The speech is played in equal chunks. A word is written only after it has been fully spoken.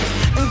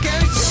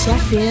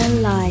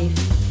Sheffield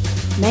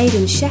Live. Made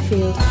in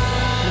Sheffield,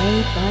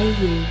 made by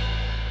you.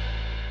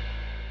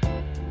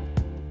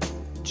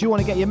 Do you want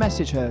to get your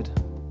message heard?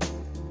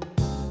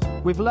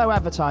 With low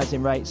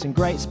advertising rates and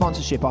great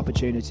sponsorship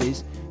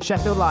opportunities,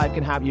 Sheffield Live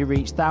can help you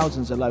reach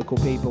thousands of local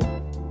people.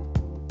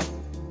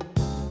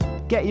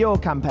 Get your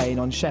campaign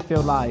on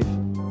Sheffield Live.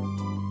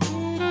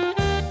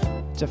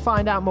 To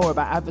find out more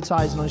about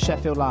advertising on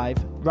Sheffield Live,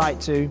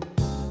 write to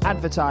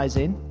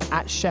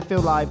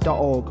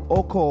advertising@sheffieldlive.org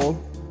or call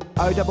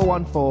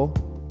 0114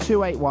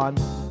 281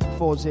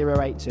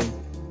 4082.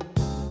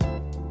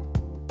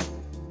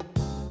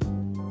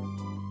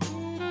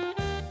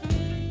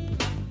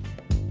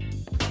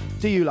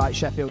 Do you like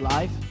Sheffield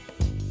Live?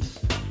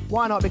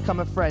 Why not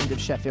become a friend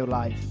of Sheffield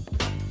Live?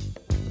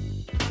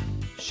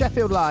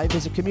 Sheffield Live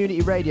is a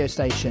community radio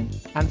station,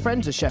 and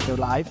friends of Sheffield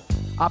Live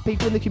are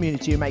people in the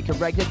community who make a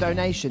regular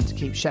donation to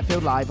keep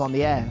Sheffield Live on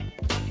the air.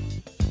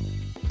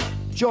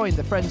 Join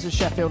the Friends of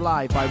Sheffield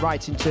Live by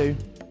writing to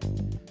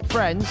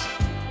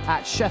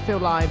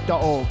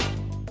friends@sheffieldlive.org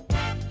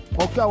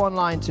or go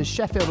online to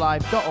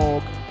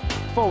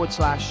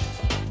sheffieldlive.org/friends.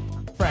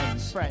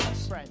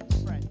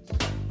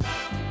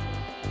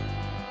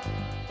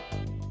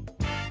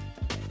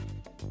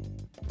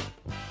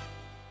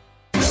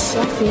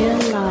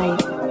 Sheffield Live.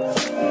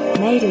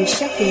 Made in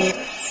Sheffield,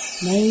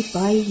 made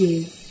by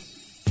you.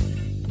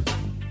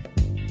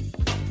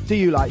 Do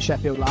you like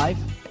Sheffield Live?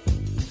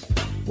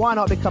 Why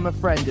not become a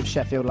friend of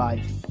Sheffield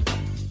Live?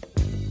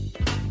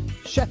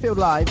 Sheffield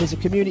Live is a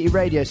community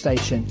radio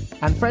station,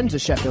 and friends of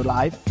Sheffield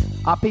Live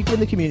are people in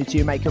the community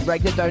who make a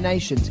regular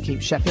donation to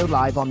keep Sheffield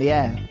Live on the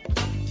air.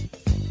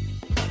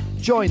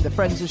 Join the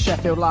Friends of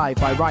Sheffield Live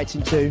by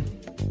writing to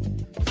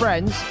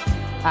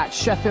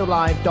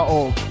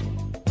friends@sheffieldlive.org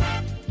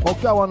or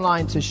go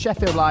online to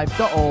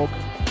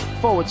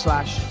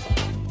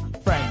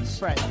sheffieldlive.org/friends.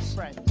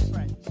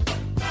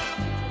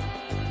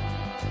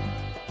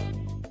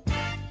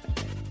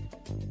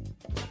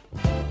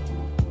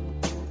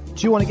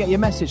 Do you want to get your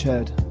message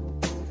heard?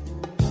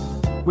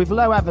 With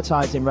low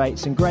advertising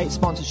rates and great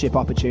sponsorship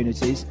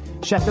opportunities,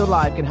 Sheffield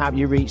Live can help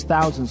you reach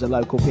thousands of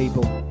local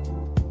people.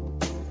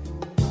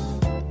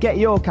 Get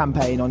your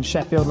campaign on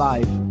Sheffield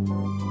Live.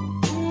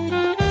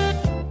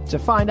 To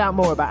find out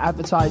more about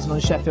advertising on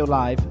Sheffield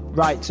Live,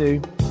 write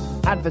to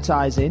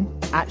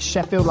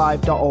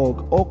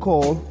advertising@sheffieldlive.org or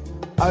call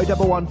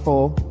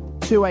 0114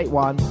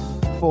 281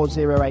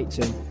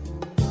 4082.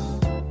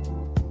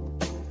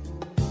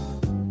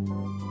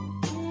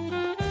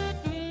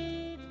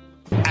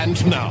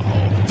 And now,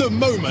 the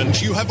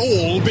moment you have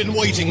all been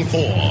waiting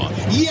for.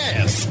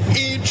 Yes,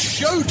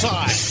 it's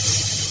showtime!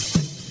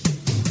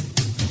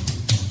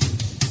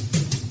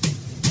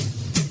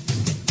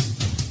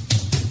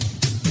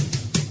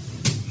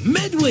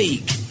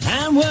 Midweek,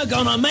 and we're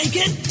gonna make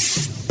it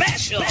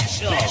special.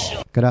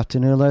 Good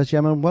afternoon, ladies and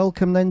gentlemen.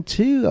 Welcome then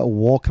to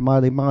Walk a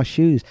Mile in My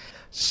Shoes.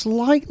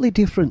 Slightly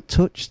different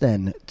touch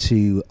then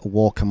to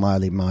Walk a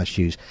Mile in My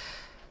Shoes.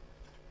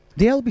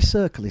 The Elvis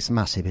Circle is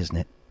massive, isn't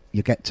it?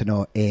 You get to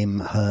know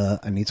him, her,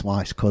 and his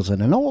wife's cousin,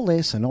 and all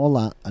this, and all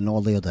that, and all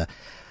the other.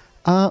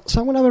 So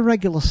I'm going to have a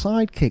regular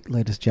sidekick,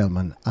 ladies and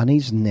gentlemen, and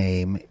his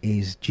name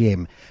is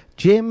Jim.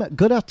 Jim,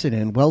 good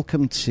afternoon.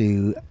 Welcome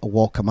to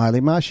Walk a Mile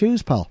in My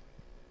Shoes, pal.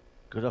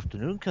 Good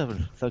afternoon,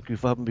 Kevin. Thank you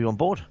for having me on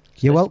board.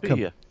 It's You're nice welcome. to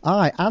be here.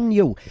 Aye, and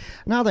you.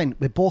 Now then,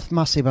 we're both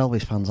massive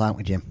Elvis fans, aren't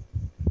we, Jim?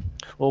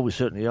 Oh, we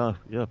certainly are.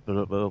 Yeah,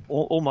 but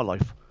all my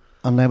life.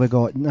 And there we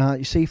go. Now,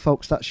 you see,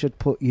 folks, that should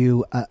put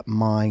you at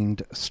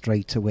mind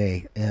straight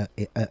away, at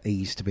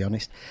ease, to be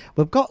honest.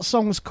 We've got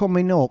songs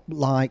coming up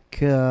like,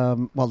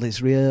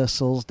 there's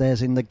rehearsals,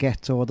 there's In the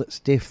Ghetto that's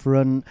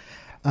different.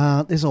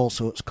 There's all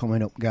sorts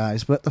coming up,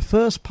 guys. But the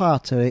first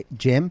part of it,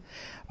 Jim,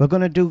 we're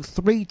going to do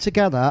 3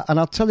 together. And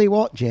I'll tell you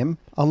what, Jim,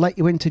 I'll let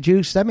you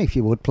introduce them if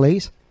you would,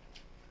 please.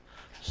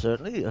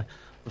 Certainly.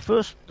 The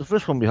first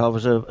one we have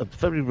is a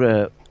very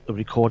rare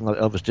recording that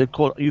Elvis did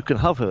called You Can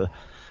Have Her.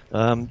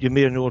 You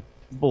may know it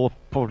more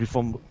probably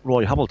from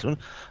Roy Hamilton,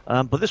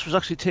 but this was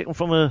actually taken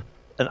from an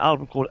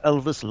album called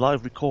Elvis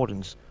Live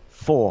Recordings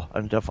 4,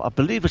 and I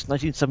believe it's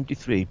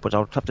 1973, but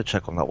I'll have to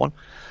check on that one.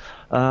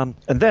 And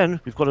then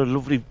we've got a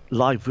lovely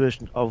live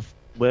version of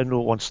Where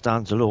No One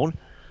Stands Alone.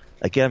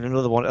 Again,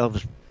 another one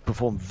Elvis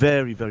performed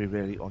very, very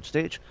rarely on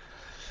stage.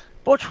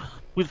 But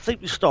we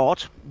think we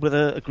start with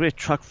a great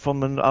track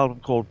from an album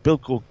called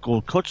Bilko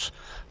Gold Cuts,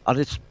 and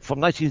it's from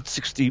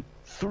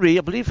 1963,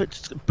 I believe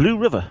it's Blue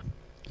River.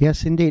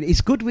 Yes, indeed.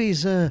 It's good with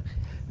his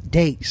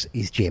dates,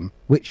 is Jim,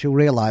 which you'll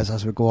realise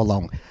as we go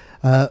along.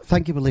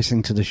 Thank you for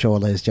listening to the show,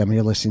 ladies and gentlemen.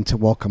 You're listening to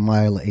Walk a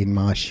Mile in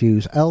My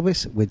Shoes,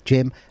 Elvis, with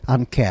Jim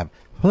and Kev.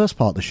 First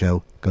part of the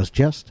show goes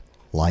just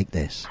like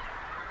this.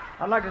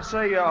 I'd like to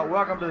say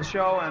welcome to the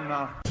show, and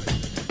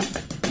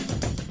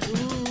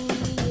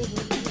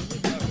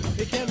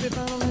It can be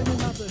found in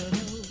nothing.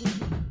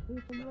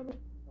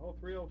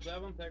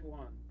 0307, take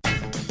 1.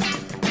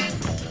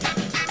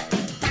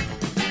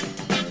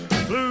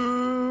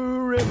 Blue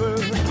River.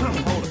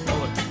 Hold it.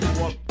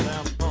 Walk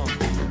down the pond.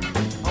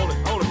 Hold it.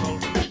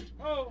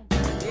 Oh,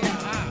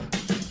 yeah.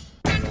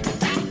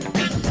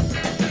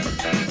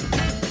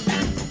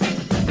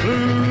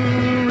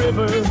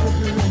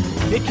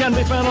 It can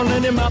be found on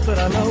any map that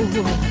I know,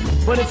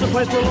 but it's a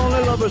place where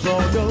lonely lovers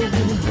all go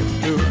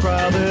to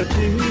cry their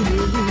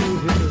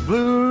tears.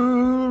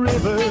 Blue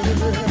River,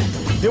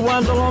 it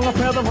winds along a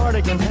path of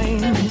heartache and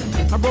pain.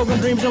 I've broken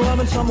dreams of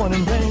loving someone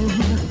in vain,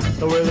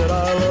 the way that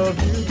I love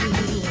you,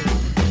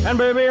 and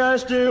baby I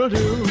still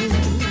do.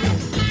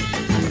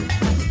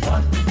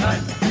 One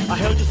night I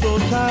held you so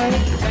tight,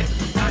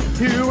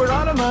 you were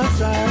out of my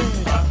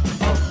sight.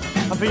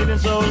 I'm feeling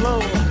so low,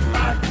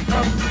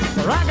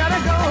 but I gotta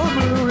go,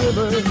 Blue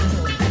River,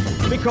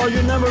 because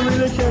you never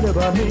really cared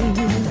about me.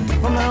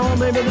 From now on,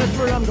 baby, that's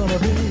where I'm gonna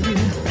be,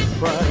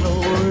 crying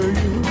over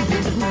you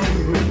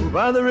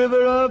by the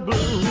river of blue.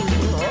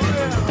 Oh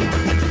yeah.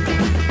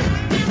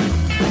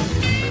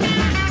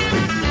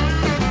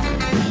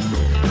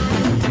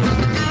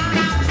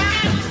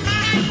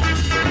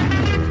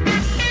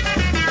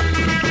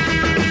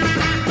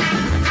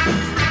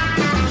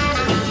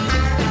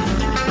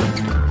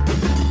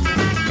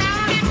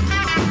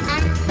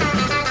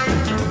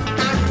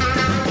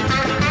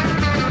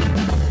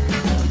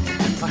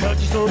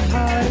 So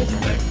tight,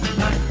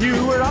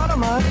 you were out of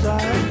my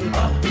sight.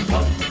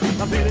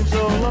 I'm feeling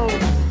so low,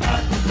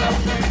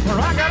 but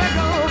I gotta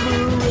go,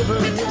 Blue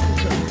River,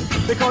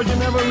 because you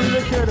never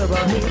really cared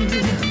about me.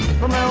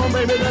 From now on,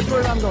 baby, that's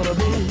where I'm gonna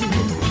be,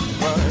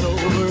 right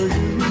over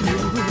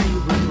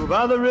you,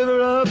 by the river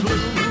of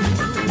blue.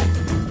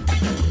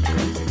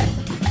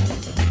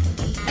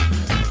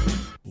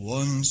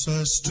 Once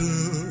I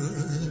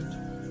stood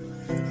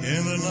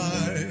in the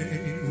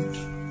night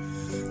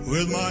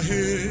with my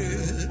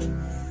head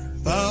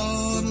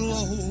bowed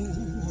low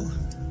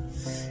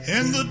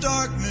in the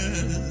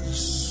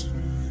darkness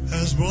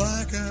as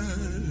black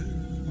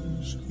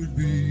as could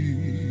be,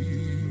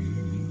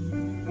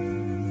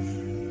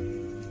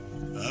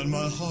 and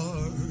my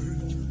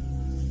heart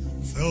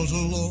felt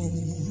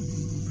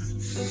alone,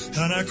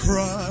 and I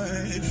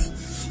cried,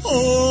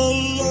 oh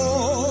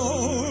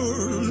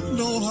Lord,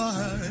 don't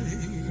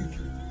hide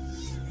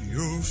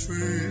your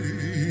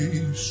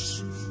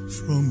face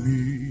from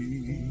me.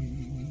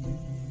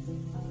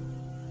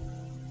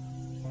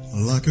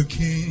 Like a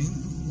king,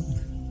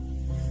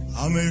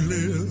 I may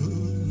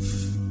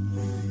live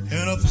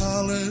in a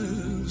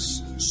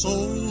palace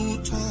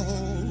so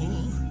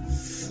tall,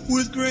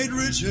 with great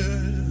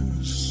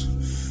riches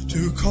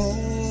to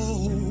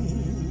call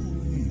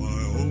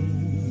my own.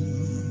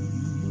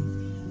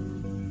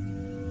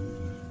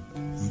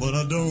 But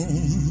I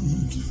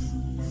don't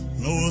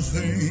know a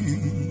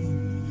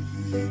thing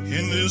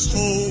in this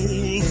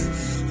whole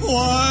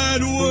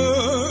wide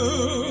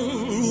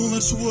world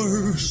that's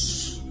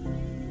worse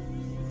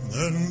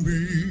than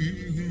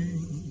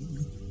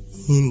being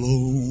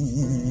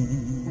alone.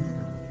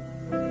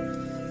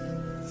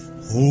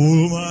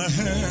 Hold my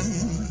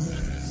hand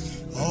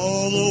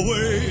all the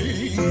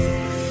way,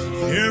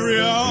 every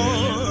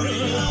hour,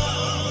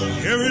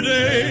 every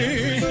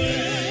day.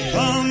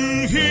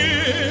 I'm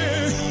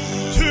here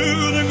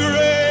to the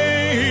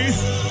grave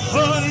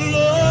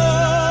alone.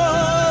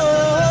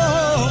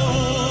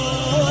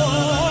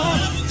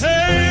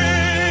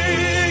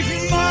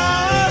 Take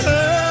my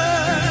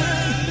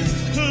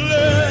hand,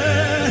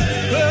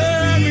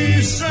 let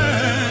me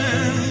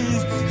stand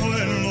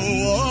when no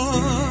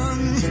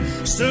one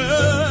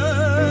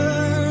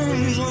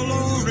stands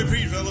alone.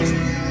 Repeat, fellas.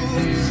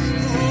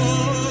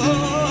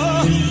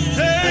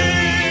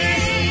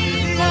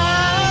 Take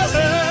my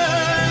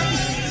hand,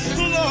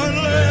 Lord,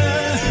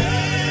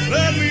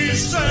 let me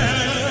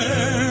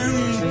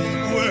stand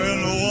where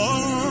no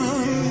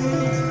one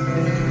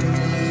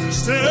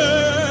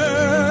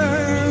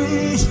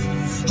stands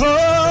alone.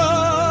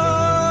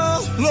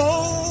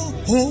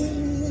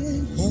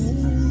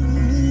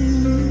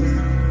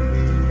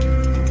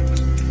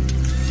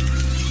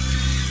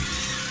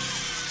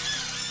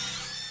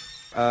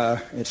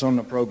 It's on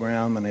the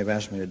program, and they've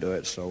asked me to do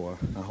it, so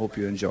I hope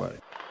you enjoy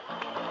it.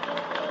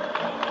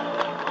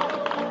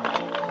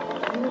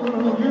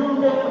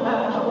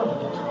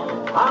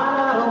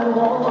 I don't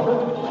want her.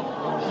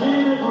 She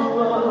didn't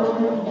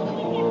love me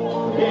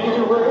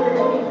anyway.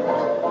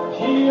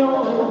 She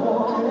only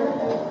wanted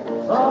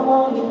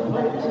someone to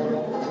play with.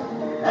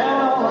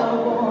 And all I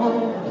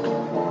wanted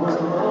was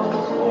love to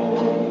stay.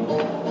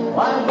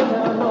 Why should I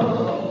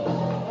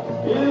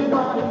love? Is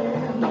my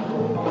end,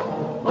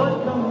 but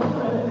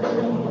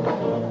confession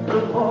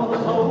good for the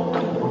soul.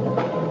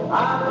 I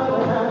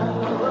don't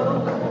have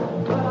love,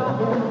 but I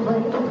can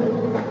bring it,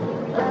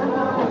 and I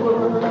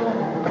will.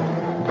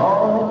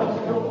 All the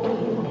story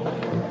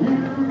you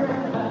can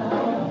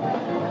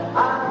have, I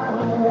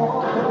don't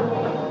want to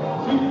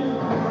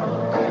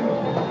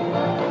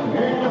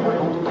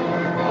anyway.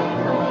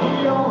 She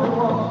only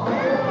wants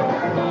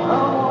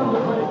someone to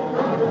play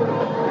with,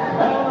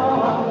 and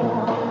all I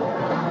want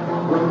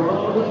was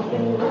love to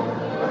stay.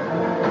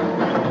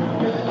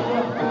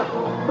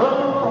 The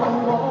long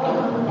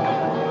woman,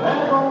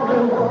 and only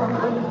one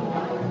thing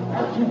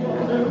that you can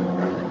do,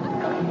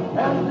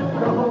 and to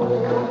the whole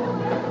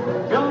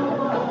young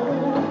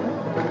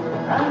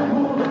and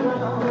move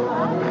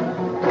around.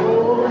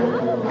 Oh,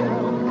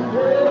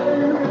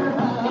 yeah, I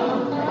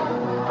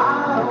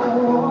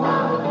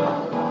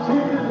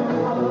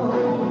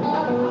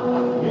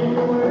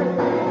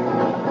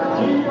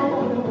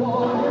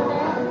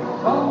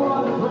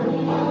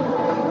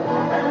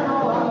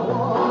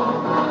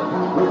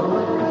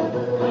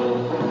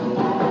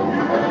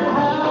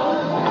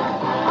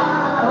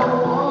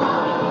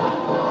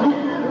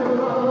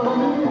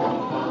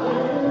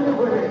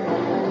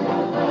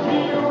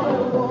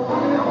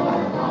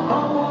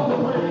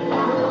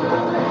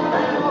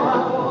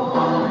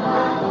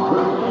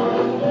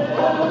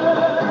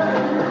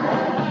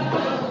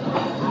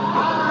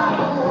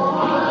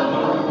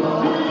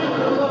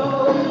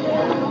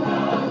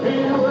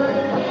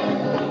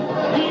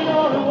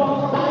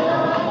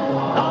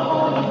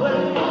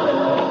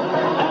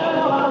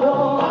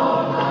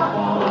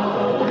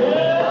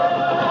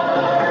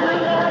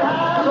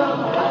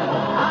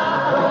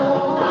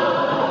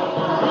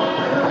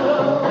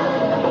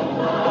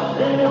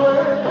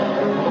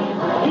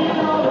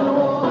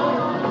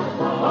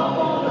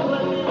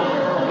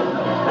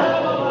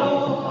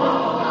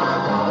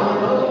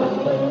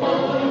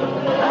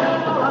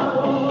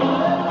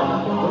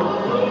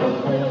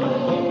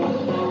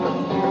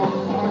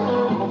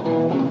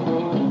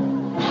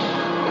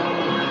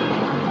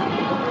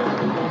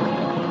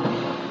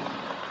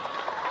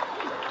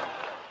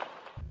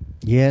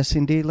Yes,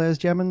 indeed, ladies and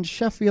gentlemen.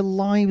 Sheffield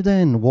Live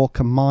then. Walk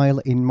a Mile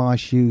in My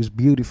Shoes.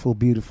 Beautiful,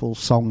 beautiful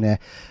song there.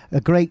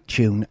 A great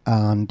tune.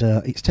 And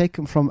it's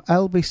taken from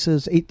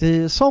Elvis's...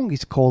 The song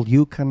is called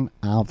You Can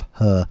Have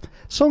Her.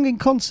 Sung in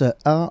concert,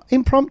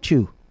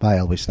 impromptu by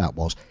Elvis, that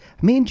was.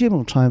 Me and Jim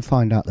will try and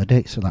find out the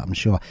dates of that, I'm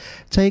sure.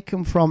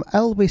 Taken from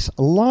Elvis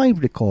live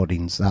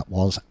recordings, that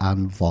was,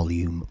 and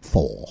Volume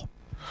 4.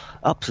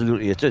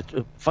 Absolutely, it's a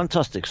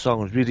fantastic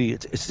song. Really,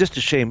 it's just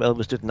a shame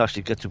Elvis didn't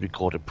actually get to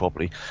record it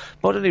properly.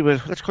 But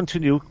anyway, let's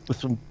continue with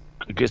some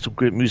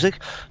great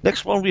music.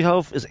 Next one we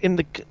have is In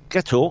the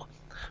Ghetto,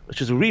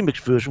 which is a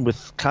remix version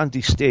with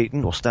Candy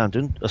Staten,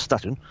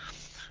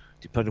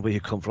 depending where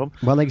you come from.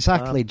 Well,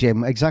 exactly,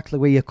 Jim, exactly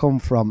where you come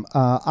from.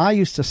 I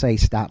used to say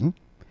Staten,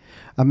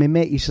 and my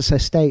mate used to say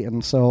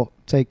Staten, so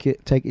take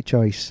your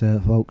choice,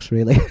 folks,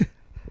 really.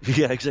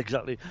 Yeah,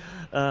 exactly.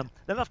 Then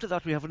after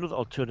that, we have another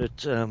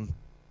alternate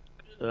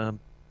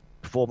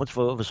performance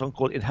for a song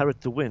called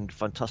Inherit the Wind.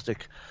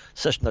 Fantastic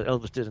session that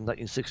Elvis did in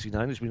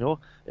 1969, as we know,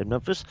 in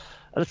Memphis.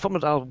 And it's from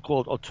an album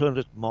called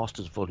Alternate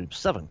Masters Volume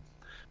 7.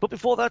 But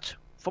before that,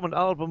 from an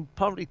album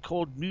apparently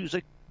called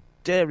Music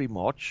Dairy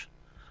March,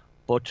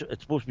 but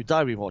it's supposed to be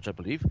Diary March, I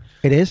believe.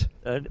 It is.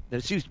 And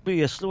it seems to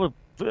be a slower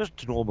version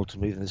to normal to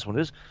me than this one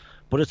is.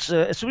 But it's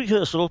a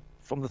rehearsal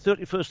from the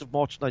 31st of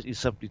March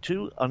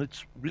 1972, and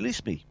it's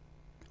Release Me.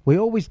 We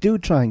always do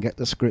try and get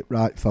the script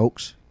right,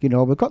 folks. You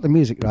know, we've got the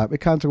music right. We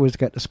can't always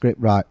get the script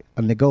right.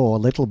 And they go a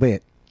little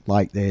bit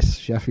like this.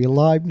 Sheffield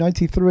Live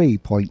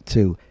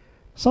 93.2.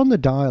 It's on the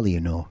dial,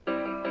 you know.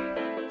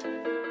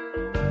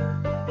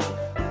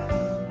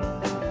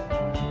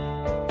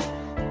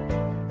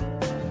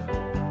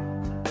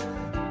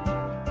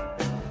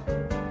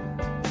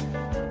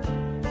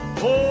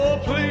 Oh,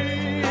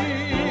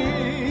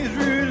 please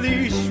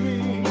release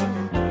me,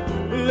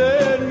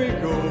 let me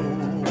go,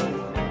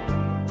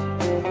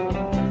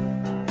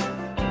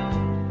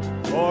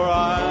 for I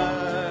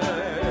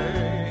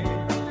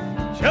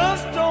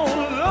just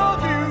don't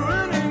love you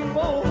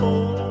anymore.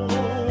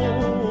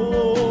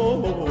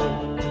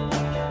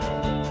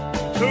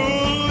 To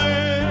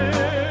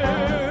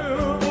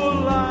live a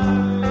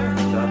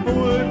life that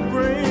would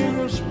bring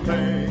us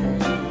pain.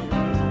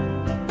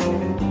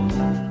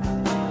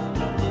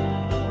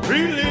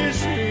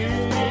 Release me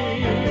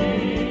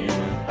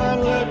and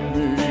let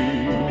me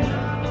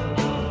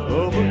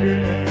love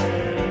again.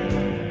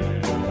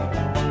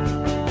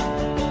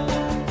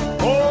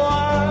 Oh, I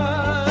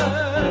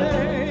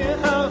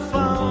have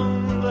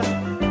found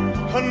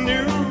a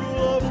new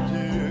love,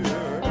 dear,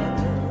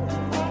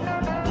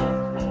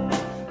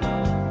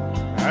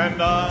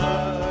 and I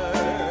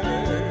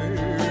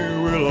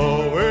will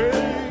always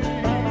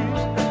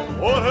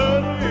want her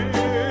near.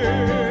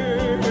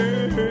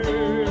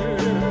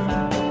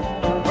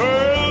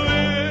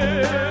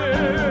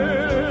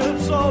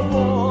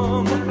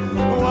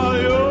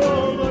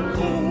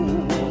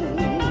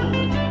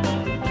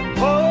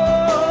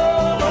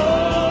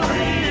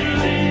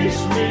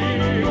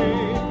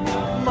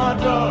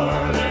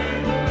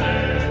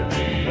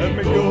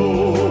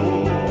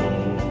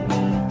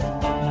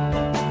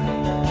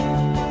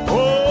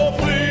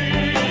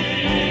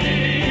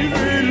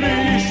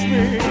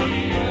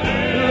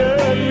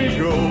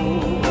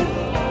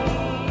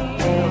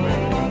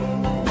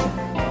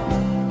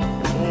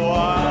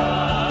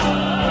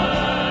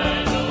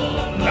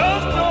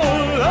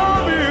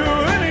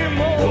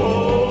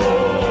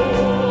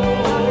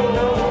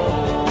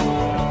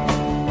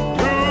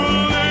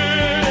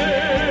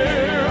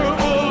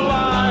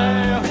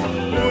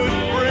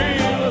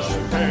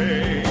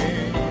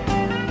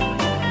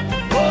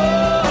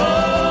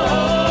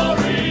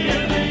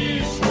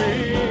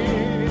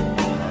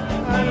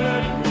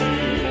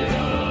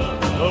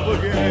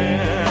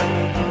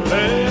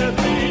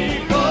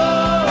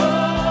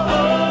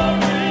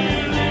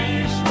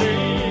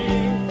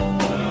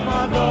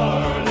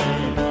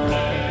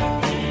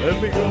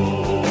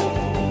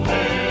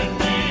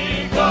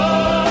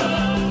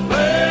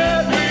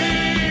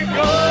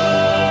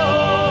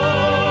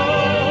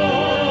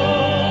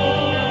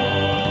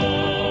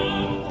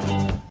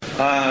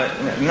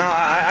 No,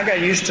 I got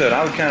used to it.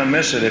 I would kind of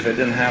miss it if it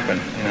didn't happen.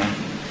 You know,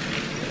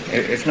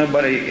 if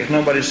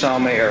nobody saw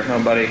me or if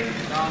nobody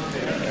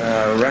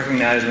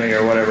recognized me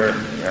or whatever,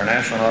 or an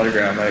asked for an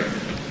autograph,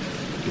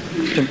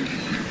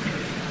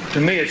 to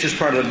me it's just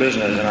part of the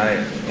business,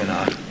 and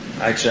I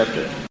accept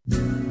it.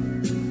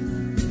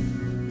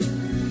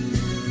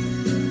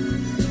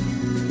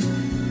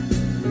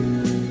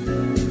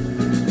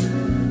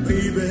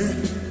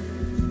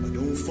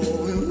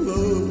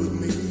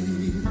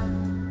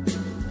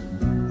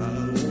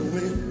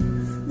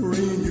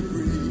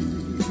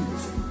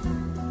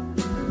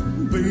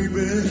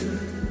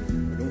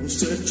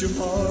 set your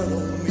heart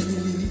on me,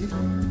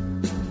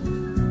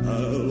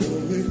 I'll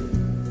only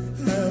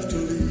have to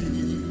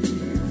leave.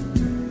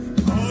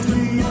 'Cause the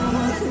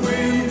north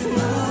wind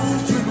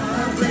flows through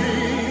my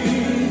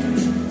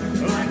veins.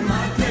 Like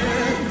my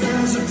dad,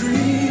 there's a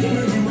dream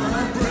in my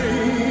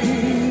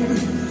brain.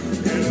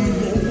 And the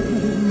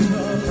moment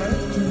I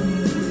have to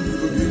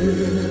leave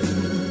again,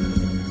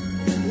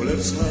 well,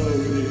 that's how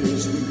it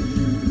is with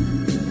you.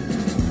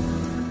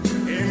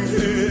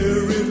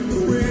 Inherit the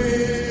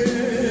wind,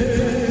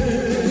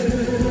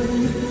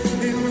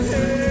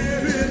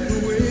 inherit the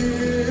wind.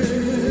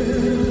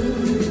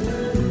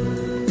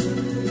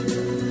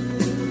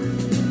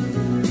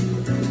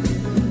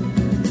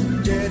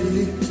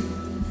 Daddy,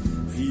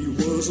 he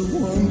was a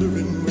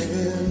wandering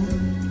man.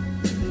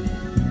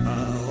 I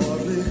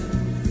hardly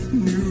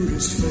knew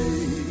his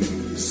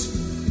face.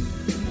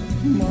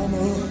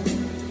 Mama,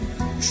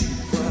 she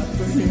cried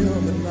for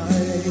him at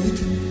night.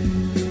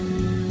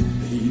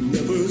 He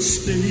never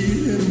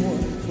stayed in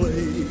one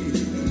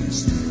place.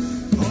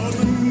 'Cause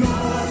the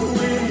north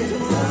wind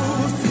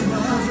flows through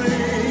my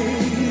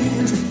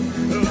veins.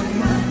 Like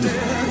my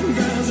dad,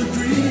 there's a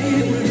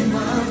dream in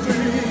my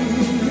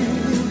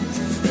veins.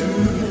 And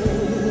the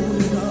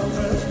morning I'll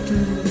have to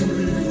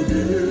leave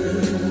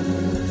again.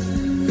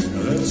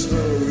 That's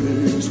how it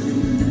is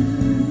with you.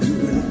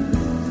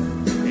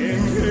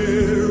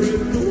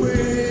 Inherit the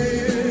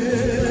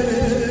wind,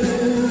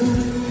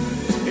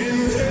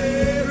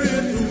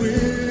 inherit the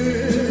wind.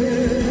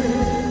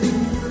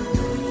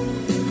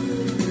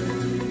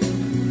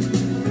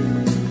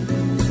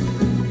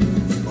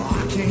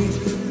 I can't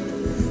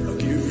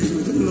give you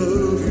the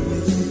love you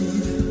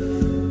need.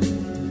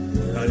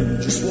 I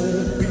just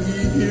won't be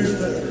here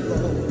that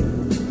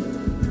long.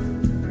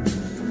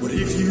 But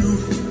if you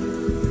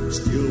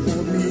still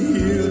want me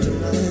here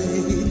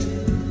tonight,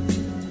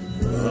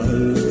 I'll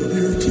love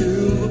you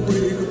till the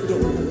break of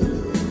dawn.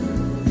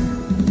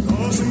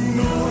 'Cause the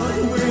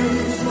north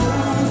wind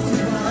flows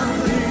through my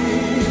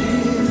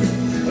veins.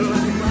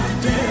 Like my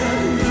dad,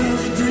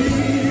 there's a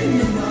dream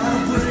in my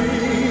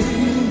brain.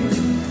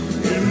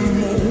 In the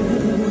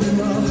morning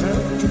I'll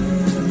have to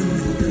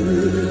leave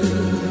again.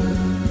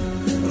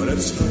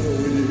 That's how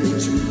it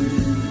is with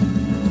you.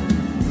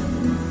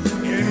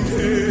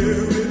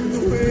 Inherit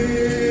the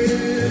wind,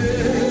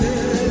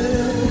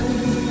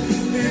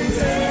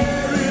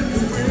 inherit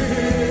the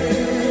wind,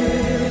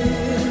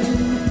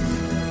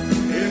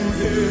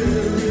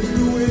 inherit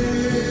the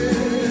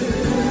wind,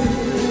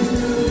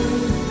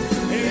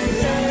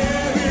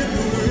 inherit the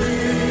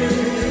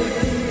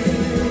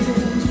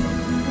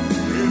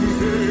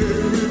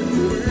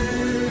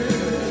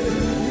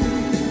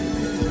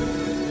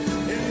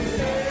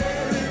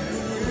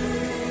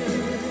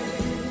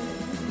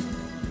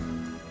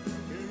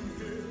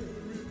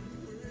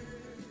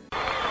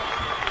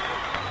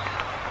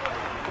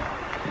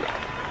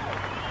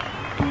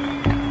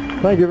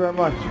Thank you very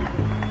much.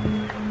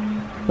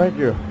 Thank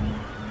you.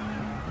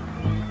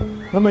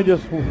 Let me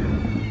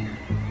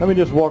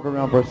just walk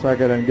around for a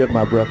second and get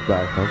my breath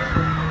back, folks.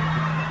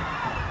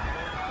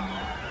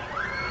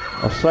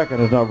 A second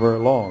is not very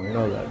long, you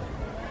know that.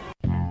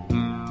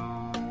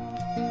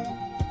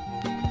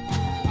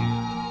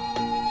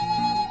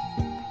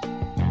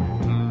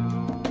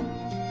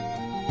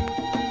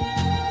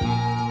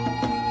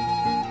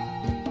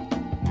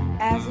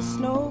 As the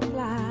snow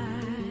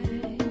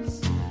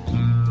flies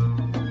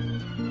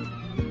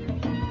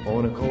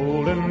On a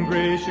cold and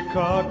gray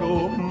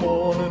Chicago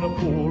morning, a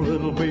poor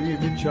little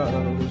baby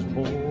child was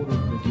born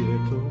in the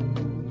ghetto.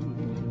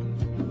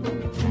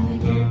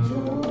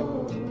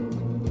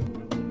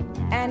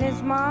 and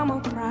his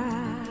mama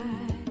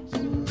cries.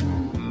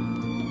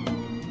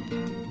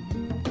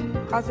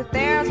 'Cause if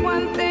there's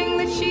one thing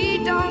that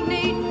she don't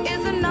need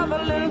is another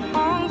little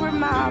hungry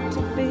mouth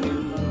to feed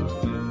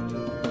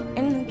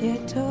in the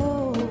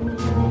ghetto.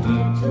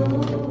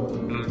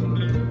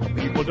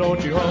 People,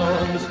 don't you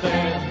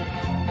understand?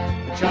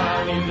 The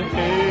child needs a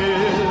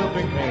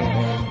helping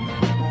hand.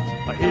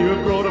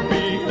 He'll grow to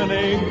be an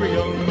angry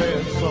young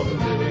man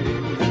someday.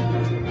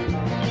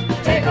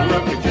 Take a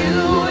look at you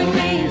and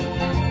me.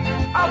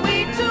 Are we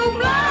too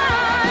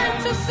blind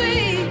to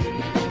see?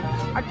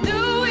 Or do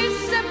we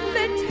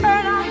simply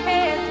turn our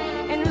heads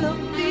and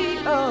look the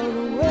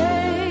other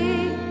way?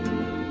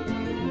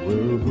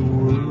 Well, the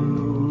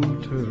world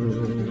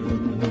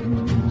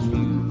turns,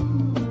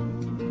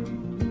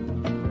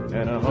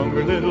 and a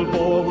hungry little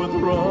boy with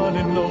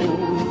running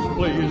nose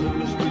plays in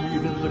the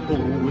street as the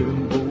cold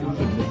wind blows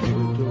in the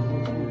ghetto.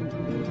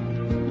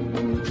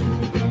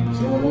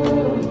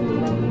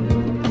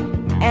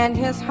 And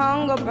his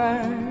hunger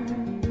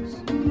burns.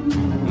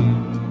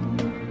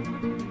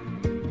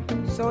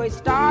 So he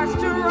starts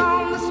to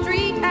roam the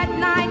street at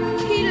night.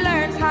 He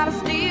learns how to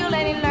steal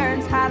and he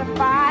learns how to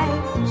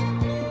fight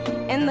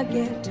in the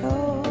ghetto.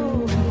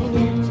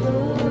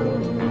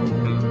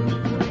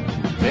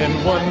 Then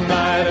one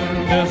night in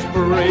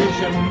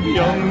desperation, the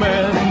young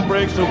man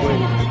breaks away.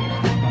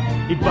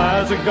 He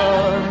buys a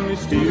gun, he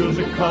steals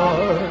a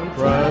car,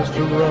 tries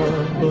to run,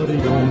 but he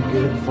don't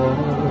get far.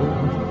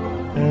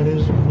 and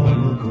his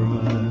mama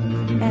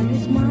cries. And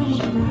his mama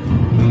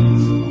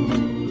cries.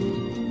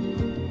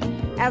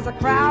 As a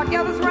crowd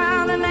gathers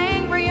round, an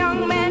angry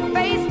young man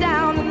face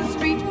down in the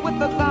street with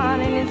a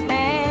gun in his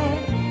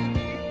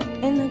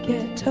hand. In the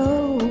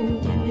ghetto,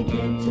 in the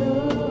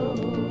ghetto.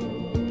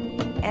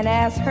 And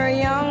as her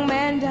young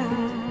man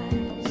dies,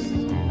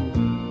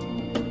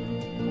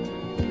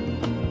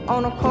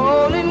 on a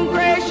cold and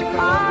gray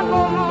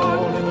Chicago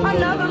morn,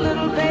 another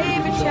little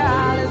baby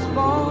child is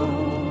born.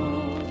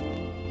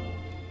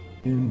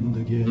 In the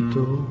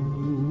ghetto,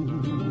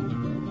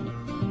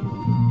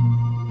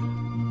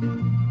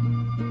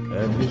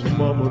 and his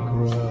mama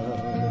cried.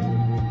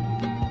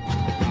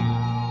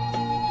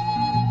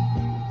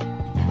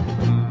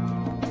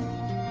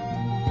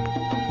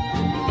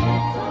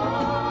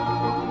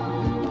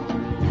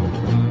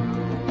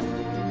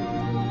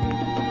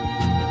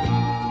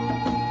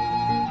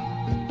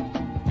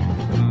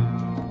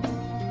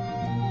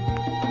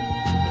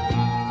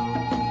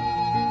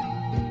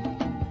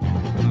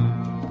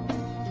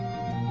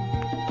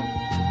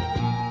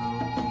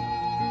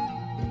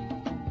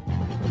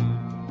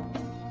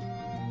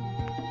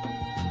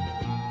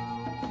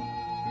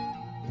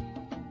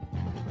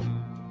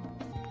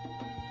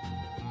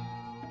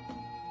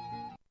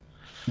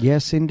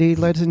 Yes, indeed,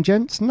 ladies and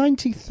gents.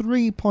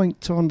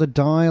 93.2 on the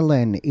dial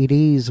then. It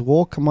is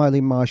Walker Miley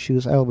in My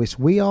Shoes, Elvis.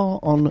 We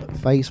are on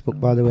Facebook,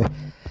 by the way.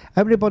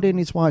 Everybody and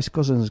his wife's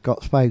cousin has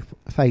got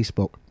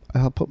Facebook.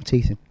 I'll put my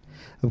teeth in.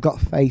 I've got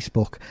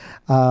Facebook.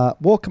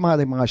 Walker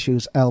Miley in My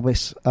Shoes,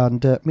 Elvis.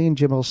 And me and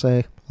Jim will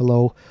say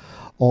hello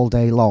all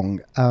day long.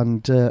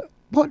 And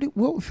what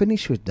we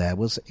finished with there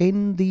was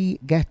In the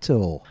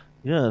Ghetto.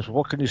 Yes,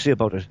 what can you say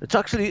about it?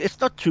 It's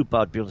not too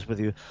bad, to be honest with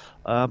you.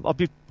 I'll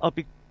be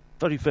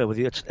very fair with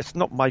you. It's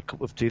not my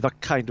cup of tea,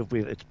 that kind of way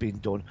that it's been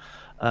done.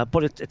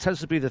 But it tends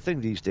to be the thing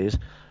these days.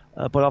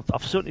 But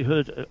I've certainly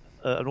heard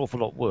an awful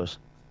lot worse.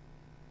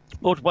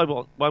 But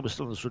while we're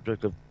still on the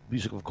subject of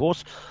music, of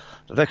course,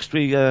 the next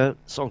three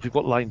songs we've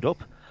got lined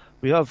up,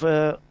 we have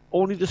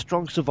Only the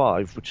Strong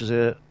Survive, which is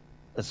a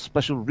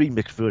special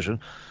remix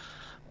version,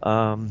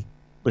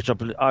 which I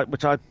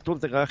don't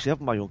think I actually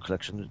have in my own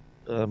collection,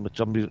 which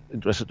I'm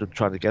interested in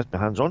trying to get my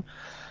hands on.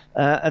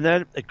 And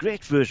then a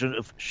great version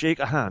of Shake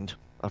a Hand.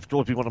 I've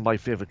told you one of my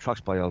favourite tracks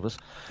by Elvis.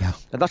 Yeah.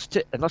 And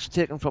that's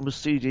taken from a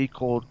CD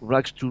called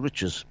Rags to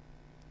Riches.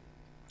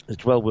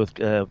 It's well worth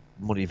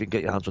money if you can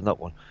get your hands on that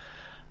one.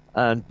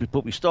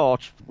 But we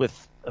start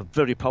with a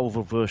very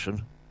powerful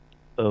version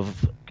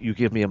of You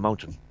Gave Me a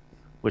Mountain,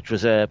 which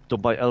was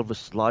done by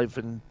Elvis live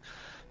in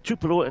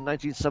Tupelo in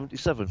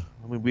 1977.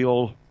 I mean, we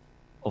all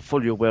are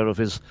fully aware of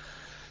his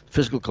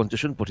physical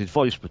condition, but his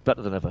voice was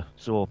better than ever.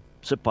 So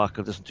sit back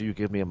and listen to You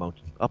Gave Me a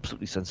Mountain.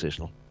 Absolutely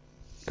sensational.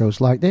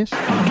 Goes like this.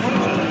 Born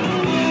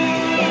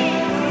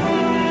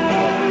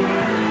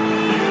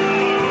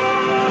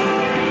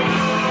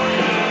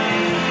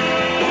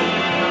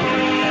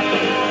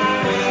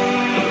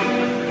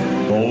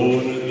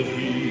in the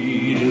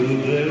heat of the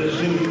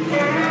desert,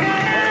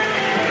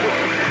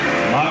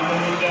 Mama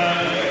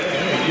died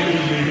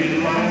years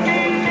ago,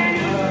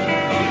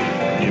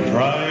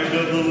 deprived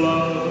of the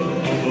love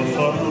of a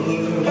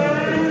father,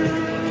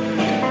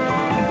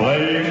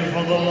 blamed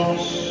for the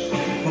loss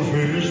of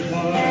his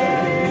wife.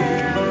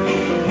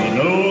 I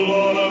know,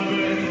 Lord, I've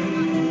been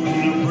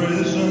to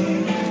prison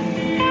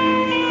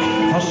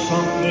for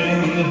something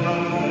that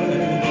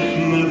I've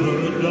never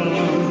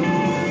done.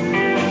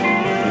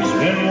 It's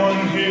been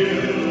one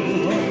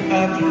hill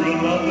after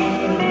another.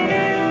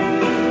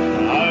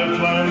 I've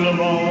climbed them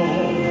all,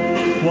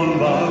 one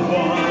by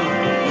one.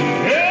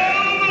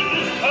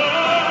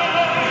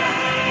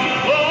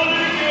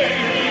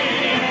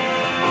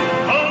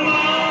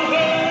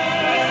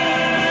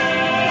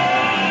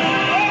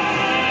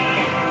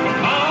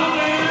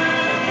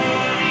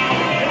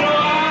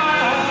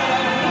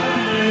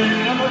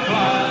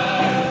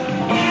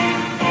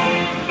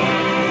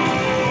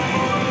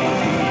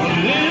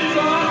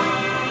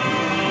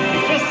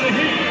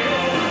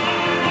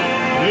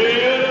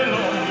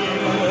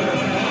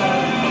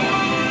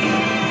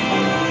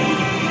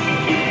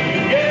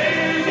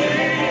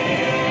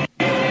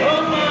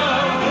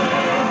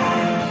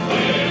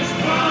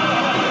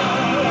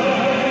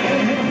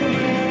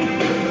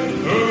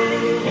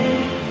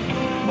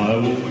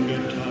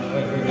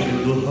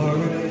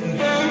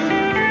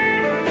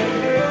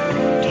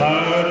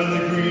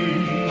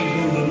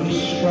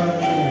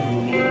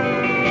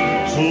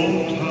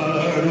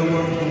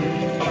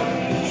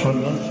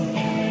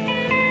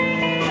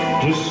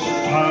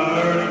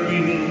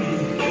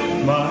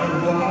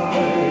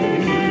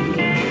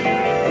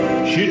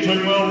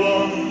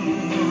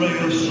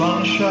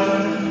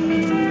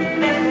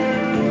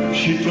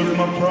 She took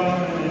my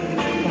pride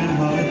and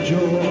my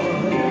joy.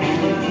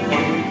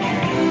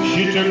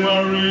 She took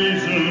my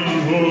reason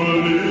for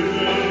living.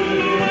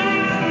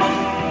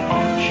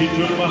 She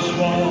took my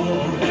small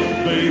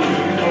baby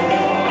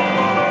boy.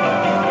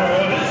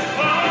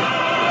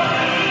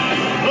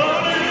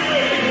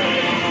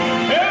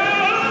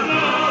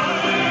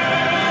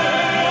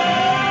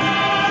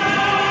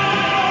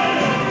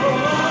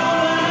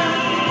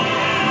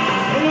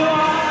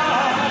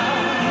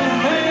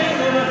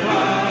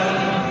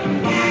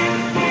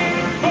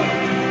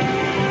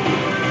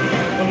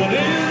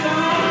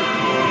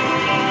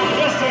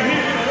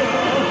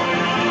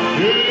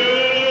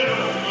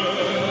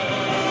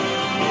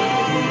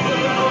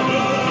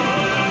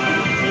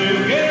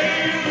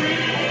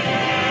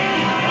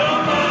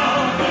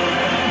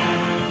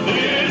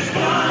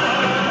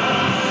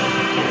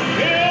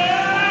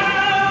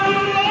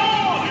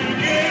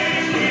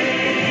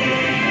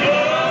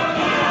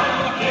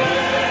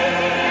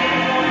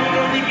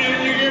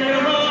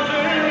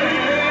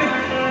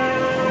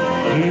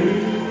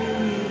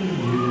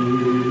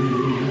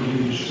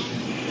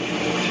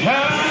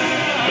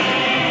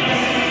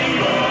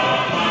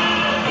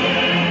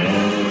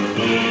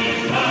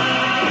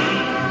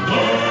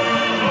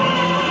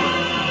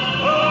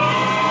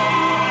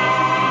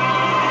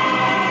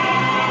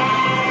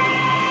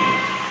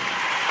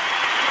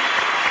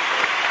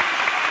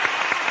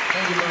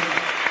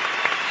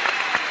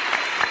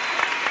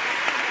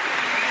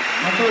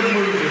 I couldn't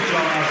move this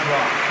song out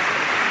rock.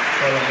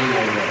 But I'll move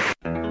over there.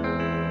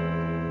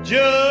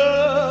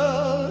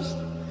 Just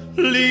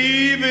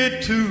leave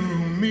it to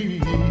me.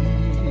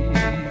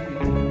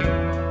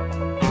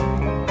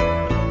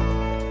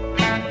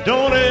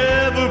 Don't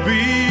ever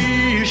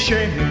be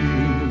ashamed.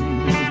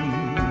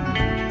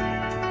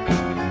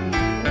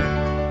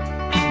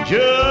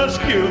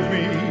 Just give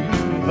me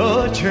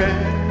a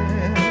chance.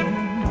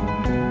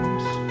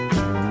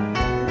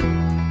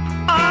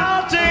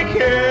 I'll take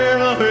care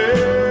of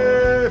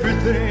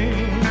everything.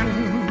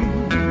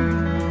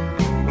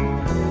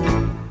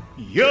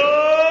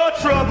 Your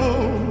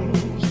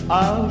troubles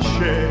I'll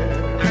share.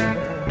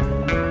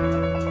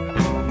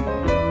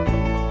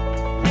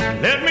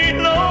 Let me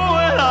know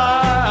when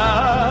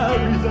I'll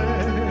be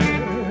there.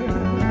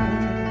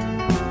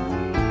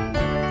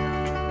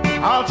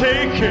 I'll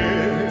take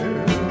care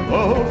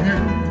of you.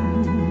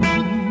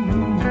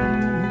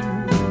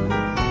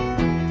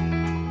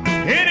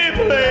 Any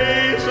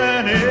place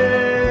and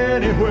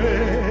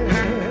anywhere.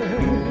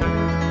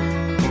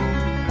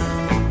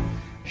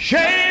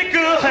 Shake a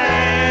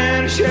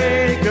hand,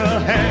 shake a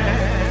hand.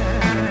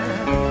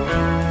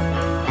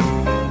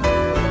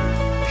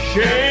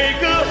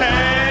 Shake a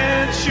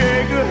hand,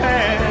 shake a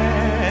hand.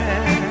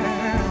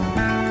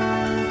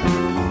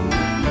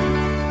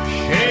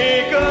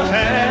 Shake a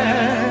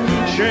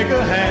hand, shake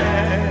a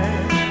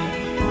hand.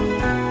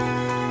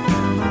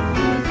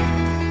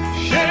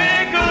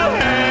 Shake a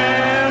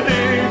hand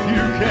if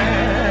you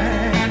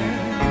can.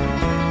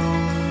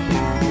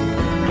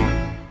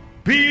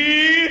 Be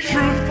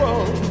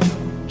truthful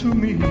to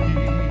me.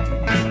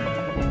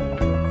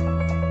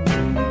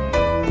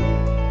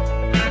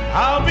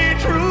 I'll be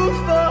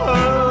truthful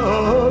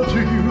to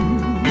you.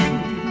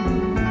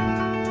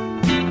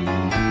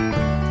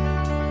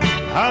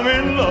 I'm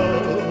in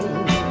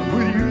love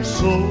with you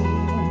so.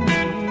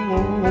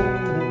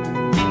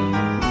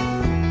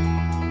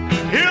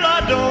 Still I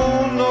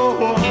don't know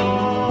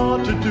what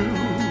to do.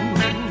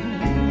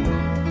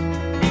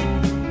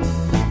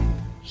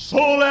 So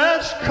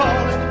let's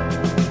call it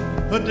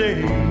a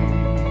day.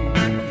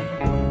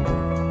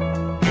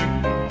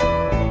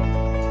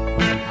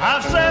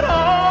 I've said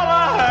all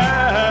I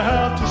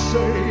have to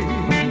say,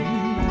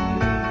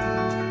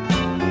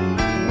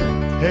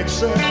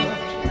 except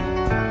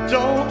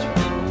don't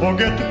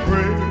forget to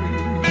pray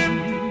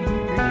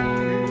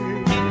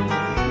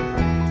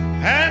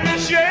and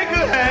shake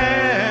a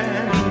hand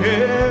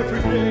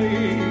every day.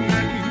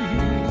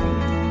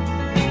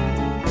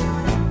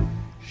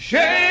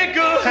 Shake a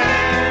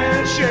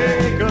hand,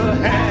 shake a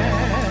hand.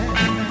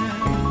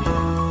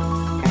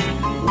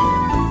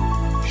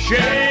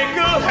 Shake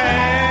a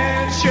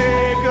hand,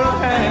 shake a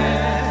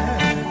hand.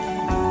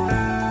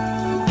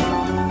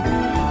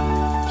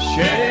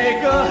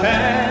 Shake a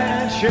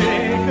hand,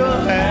 shake a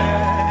hand.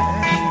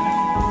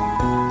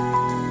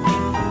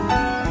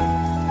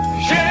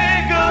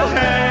 Shake a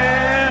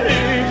hand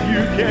if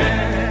you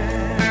can.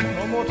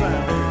 One more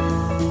time.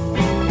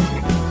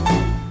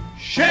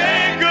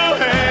 Shake a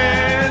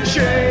hand,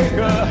 shake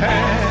a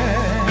hand.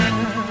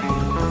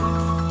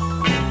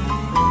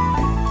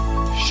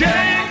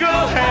 Shake a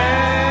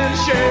hand,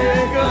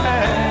 shake a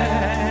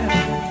hand.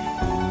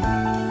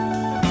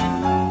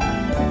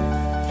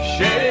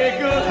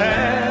 Shake a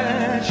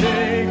hand,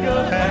 shake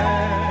a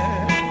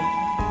hand.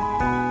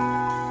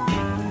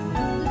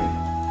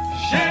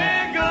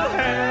 Shake a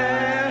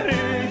hand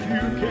if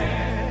you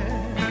can.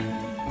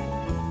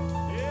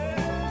 Yeah.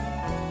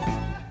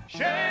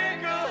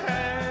 Shake a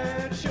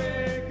hand,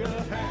 shake a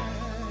hand.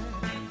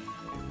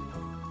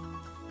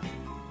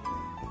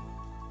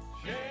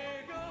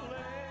 Shake a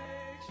leg.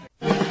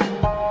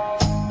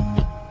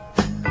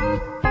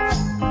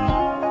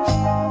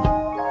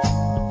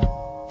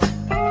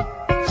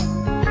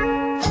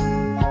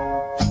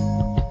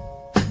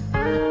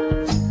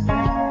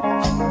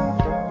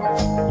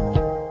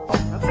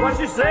 That's what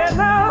she said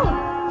now,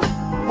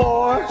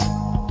 boy.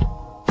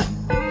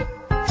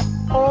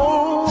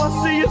 Oh, I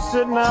see you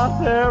sitting out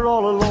there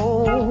all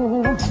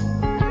alone,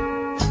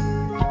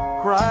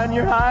 crying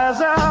your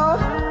eyes out,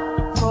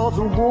 'cause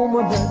the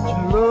woman that you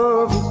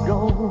love is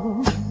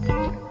gone.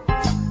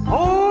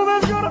 Oh,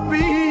 there's gonna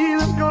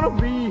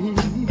be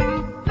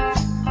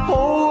a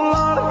whole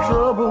lot of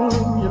trouble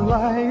in your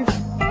life.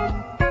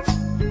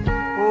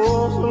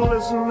 Oh, so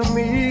listen to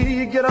me,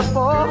 get up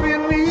off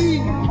your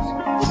knees.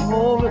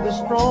 Only the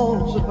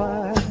strong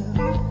survive.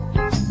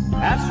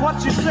 That's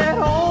what she said,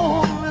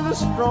 only the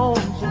strong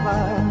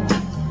survive.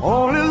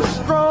 Only the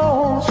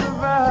strong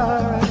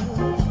survive.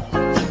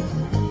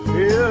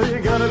 Yeah, you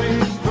gotta be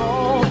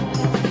strong.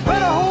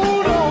 Better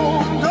hold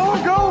on,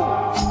 don't go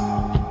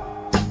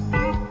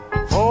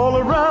all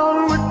around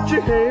with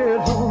your head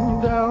hung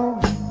down.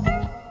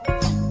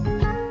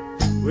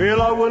 Well,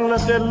 I wouldn't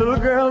let that little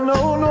girl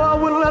know, no, I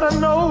wouldn't let her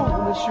know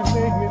that she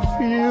made me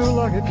feel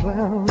like a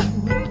clown.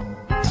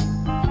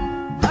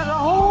 There's a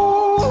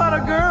whole lot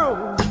of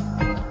girls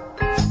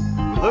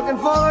looking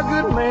for a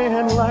good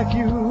man like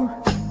you.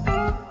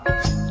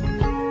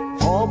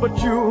 Oh, but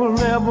you'll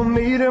never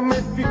meet him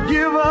if you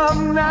give up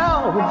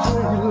now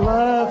until your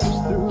life is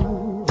through.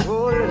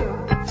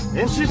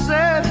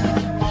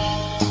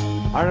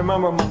 I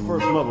remember my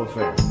first love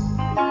affair.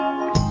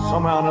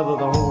 Somehow or another,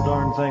 the whole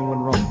darn thing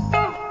went wrong.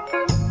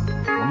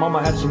 My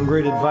mama had some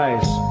great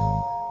advice,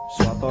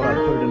 so I thought I'd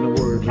put it in the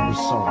words of the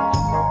song.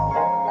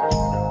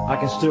 I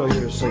can still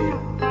hear her say it.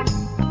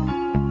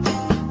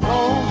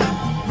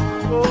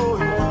 Oh,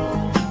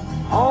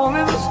 yeah.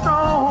 Only the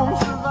strong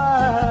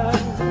survive.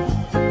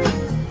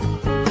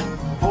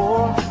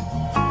 Oh,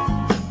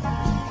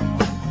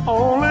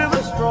 only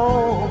the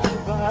strong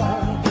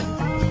survive.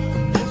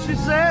 She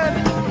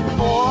said,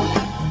 oh,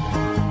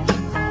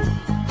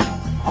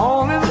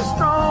 only the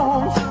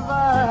strong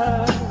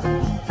survive.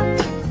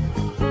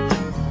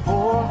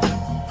 Oh,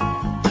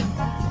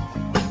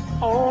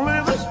 only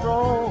the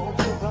strong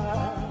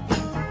survive.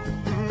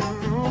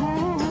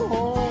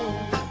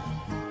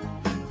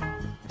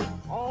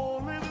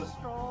 Only the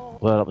strong.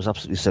 Well, that was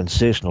absolutely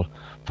sensational.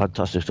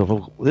 Fantastic stuff.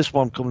 This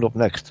one coming up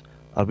next,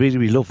 I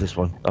really love this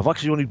one. I've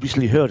actually only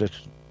recently heard it.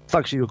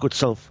 Thanks to your good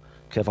self,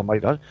 Kev, I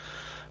might add.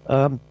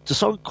 It's a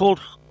song called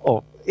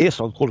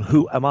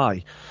Who Am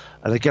I?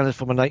 And again, it's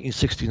from a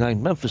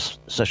 1969 Memphis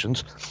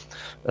sessions.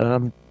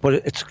 But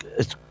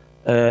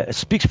it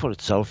speaks for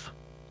itself.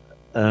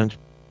 And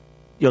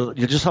you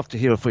just have to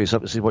hear it for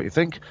yourself to see what you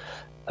think.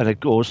 And it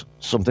goes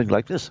something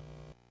like this.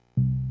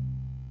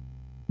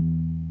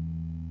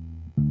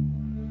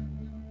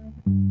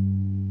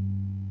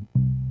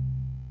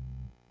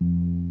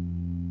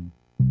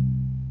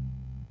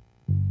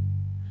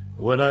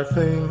 When I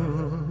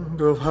think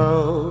of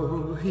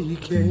how he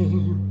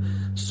came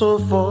so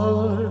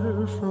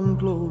far from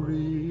glory,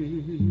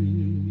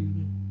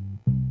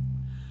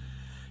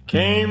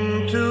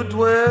 came to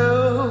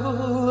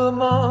dwell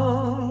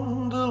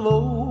among the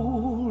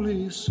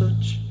lowly,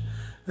 such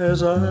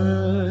as I,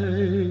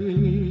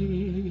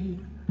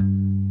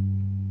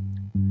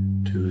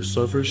 to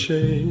suffer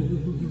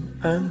shame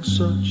and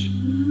such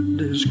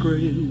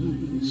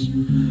disgrace,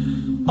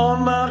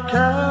 on Mount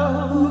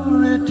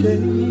Calvary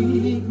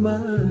take my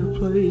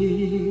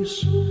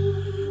place.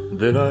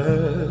 Then I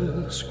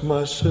ask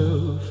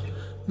myself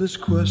this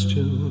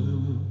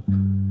question: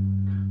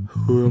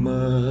 who am I?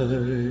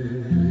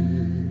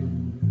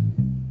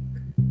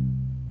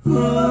 Who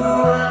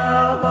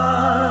am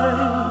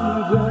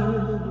I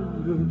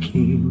that the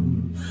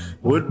King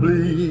would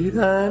bleed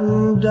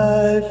and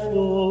die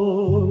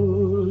for?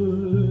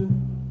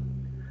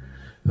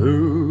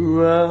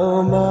 Who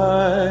am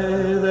I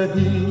that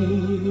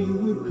he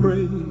would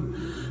pray,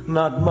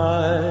 not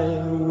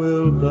my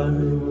will, thy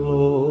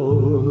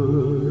Lord?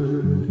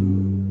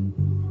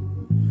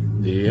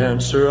 The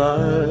answer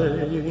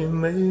I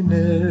may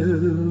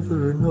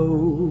never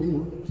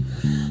know,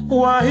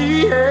 why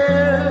he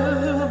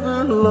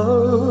ever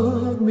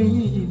loved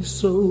me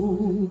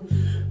so,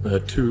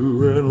 that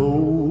to an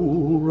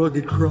old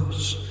rugged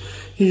cross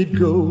he'd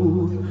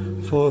go,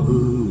 for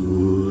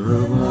who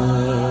am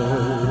I?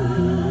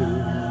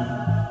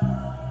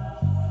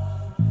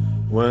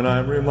 When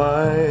I'm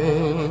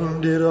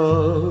reminded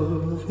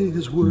of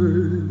his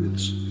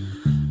words,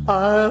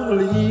 I'll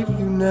leave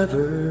you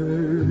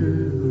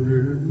never.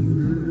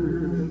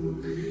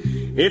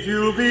 If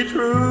you'll be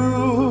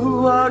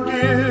true, I'll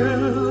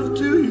give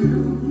to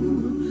you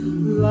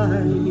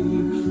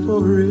life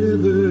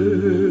forever.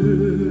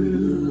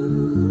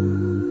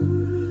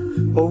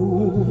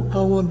 Oh,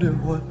 I wonder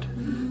what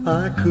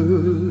I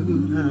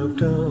could have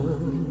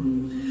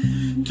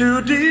done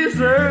to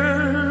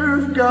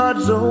deserve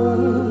God's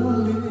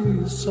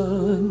only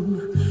Son,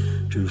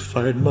 to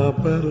fight my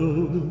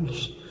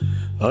battles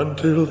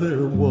until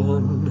they're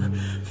won.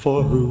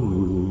 For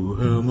who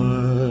am I?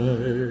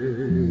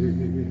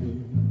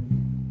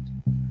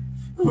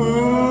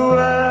 Who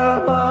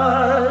am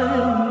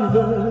I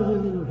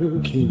that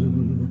the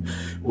King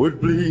would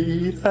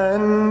bleed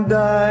and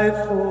die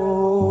for?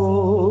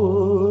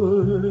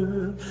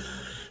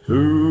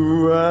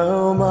 Who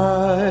am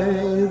I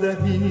that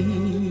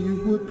he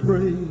would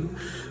pray,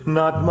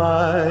 not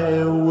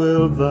my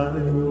will, thy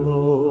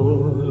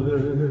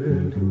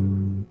Lord?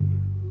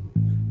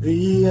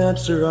 The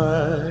answer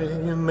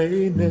I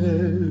may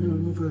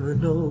never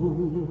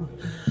know,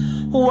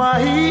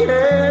 why he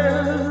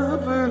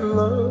ever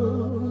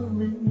loved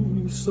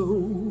me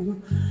so,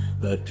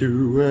 that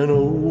to an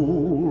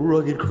old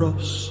rugged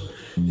cross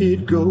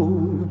he'd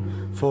go.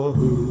 For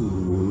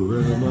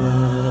who am I?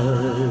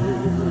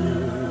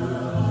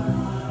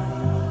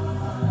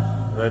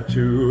 That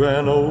to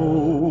an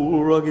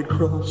old rugged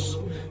cross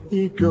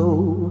he'd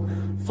go.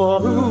 For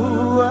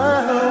who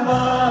am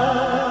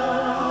I?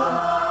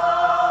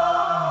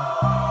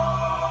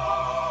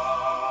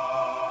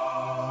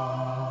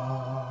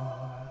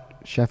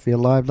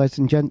 Sheffield Live, ladies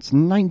and gents,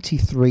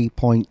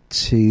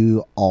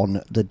 93.2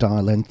 on the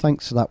dial in.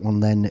 Thanks for that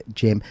one then,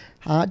 Jim.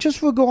 Just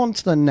before we go on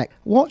to the next,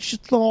 what's your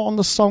thought on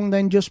the song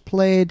then just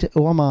played,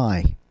 Who Am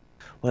I?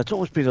 Well, it's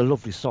always been a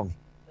lovely song.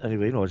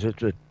 Anyway, you know, it's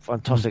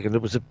fantastic, and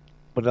it was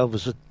when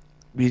Elvis was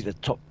really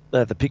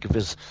at the peak of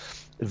his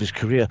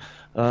career.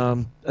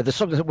 And the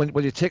song,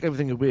 when you take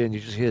everything away and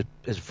you just hear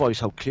his voice,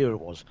 how clear it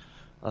was,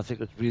 I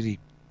think it's really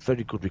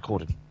very good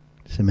recording.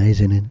 It's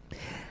amazing, isn't it?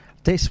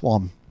 This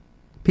one,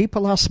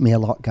 People ask me a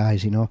lot,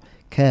 guys,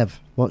 Kev,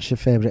 what's your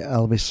favourite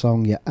Elvis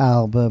song, your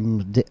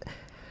album?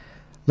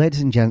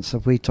 Ladies and gents,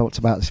 have we talked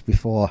about this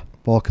before?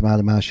 Walk a Mile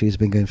in My Shoes has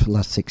been going for the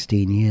last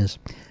 16 years.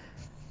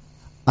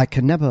 I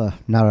can never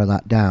narrow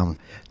that down.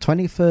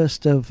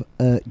 21st of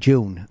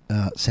June,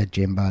 said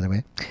Jim, by the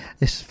way.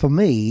 This, for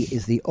me,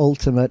 is the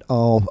ultimate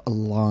of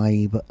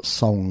live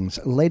songs.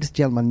 Ladies and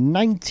gentlemen,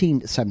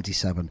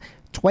 1977,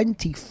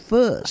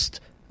 21st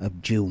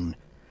of June.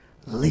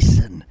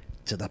 Listen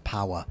to the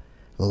power.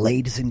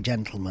 Ladies and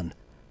gentlemen,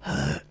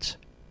 Hurt.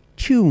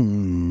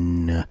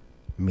 Tune,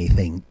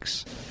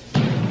 methinks.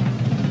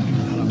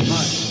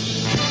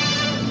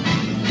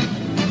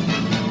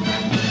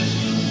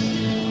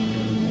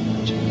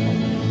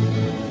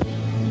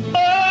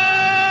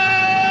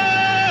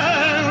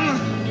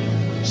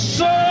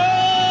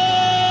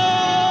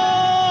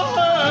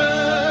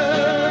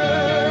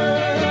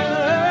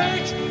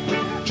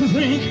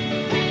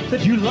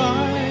 That you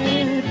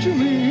lied to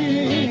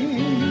me.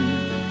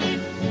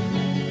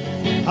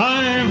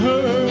 I'm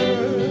hurt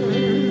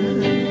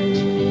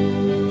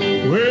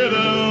way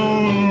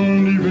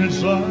down deep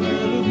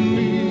inside of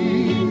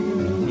me.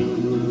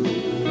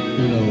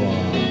 You know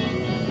why?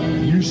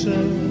 You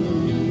said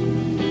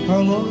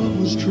our love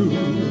was true,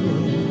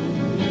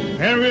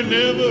 and we'd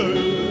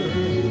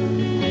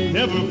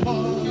never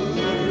part.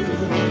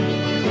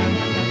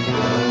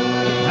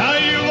 Now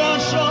you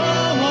want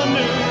someone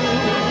new.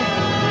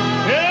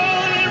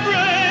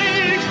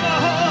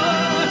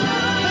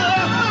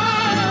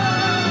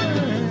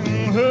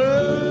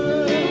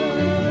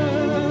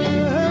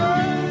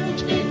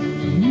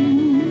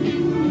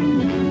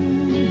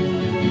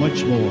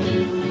 Much more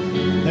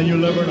than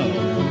you'll ever know.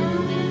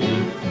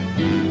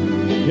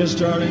 Yes,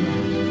 darling,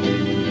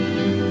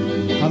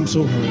 I'm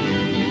so hurt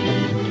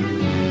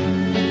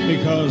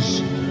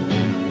because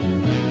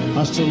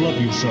I still love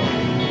you so.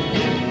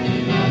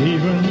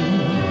 Even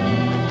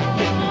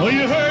though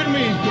you hurt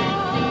me,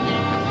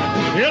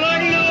 you're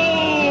like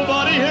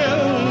nobody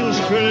else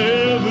could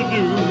ever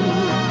do.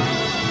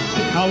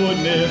 I would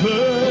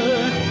never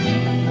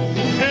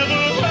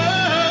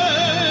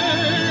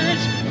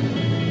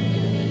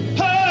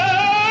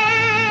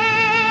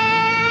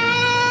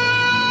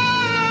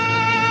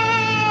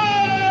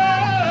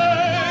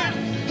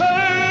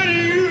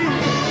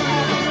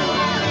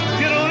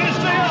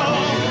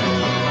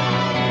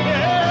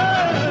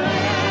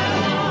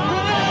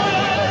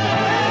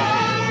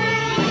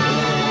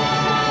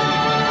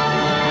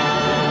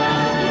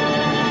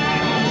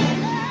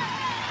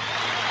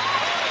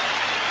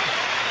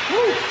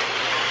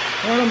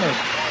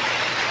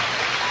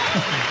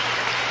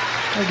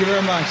Thank you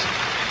very much.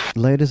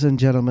 Ladies and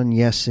gentlemen,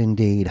 yes,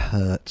 indeed,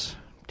 Hurt.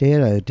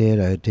 Dear, oh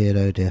dear, oh dear,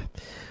 oh dear.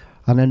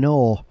 And I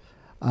know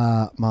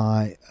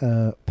my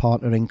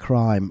partner in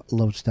crime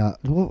loves that.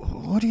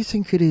 What do you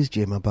think it is,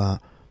 Jim,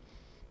 about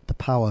the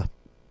power?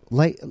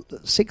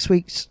 6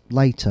 weeks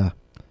later,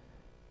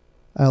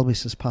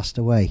 Elvis has passed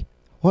away.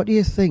 What do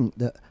you think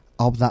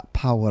of that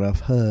power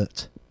of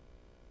Hurt?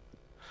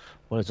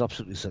 Well, it's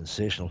absolutely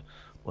sensational.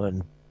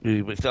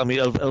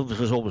 Elvis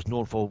was always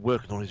known for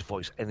working on his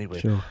voice anyway.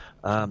 Sure.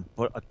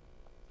 But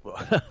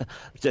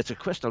it's a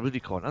question I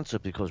really can't answer,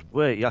 because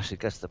where he actually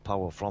gets the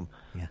power from,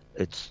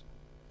 it's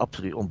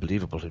absolutely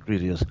unbelievable. It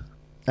really is.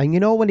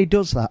 And when he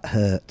does that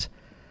Hurt,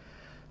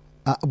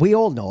 we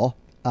all know,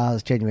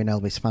 as genuine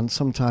Elvis fans,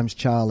 sometimes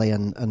Charlie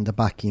and the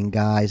backing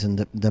guys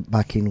and the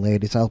backing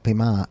ladies help him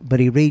out, but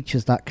he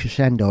reaches that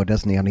crescendo,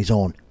 doesn't he, on his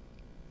own?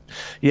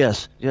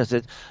 Yes.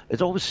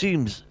 It always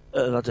seems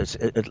like as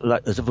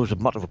if it was a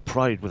matter of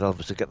pride with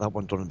Elvis to get that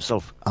one done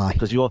himself. Aye.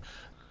 Because you're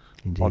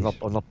Indeed. on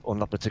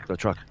that particular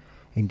track.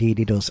 Indeed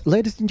he does.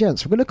 Ladies and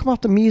gents, we're going to come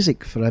off the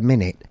music for a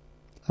minute.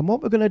 And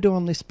what we're going to do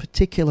on this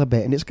particular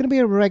bit, and it's going to be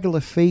a regular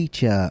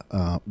feature,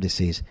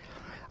 this is,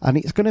 and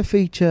it's going to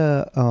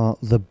feature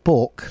the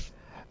book,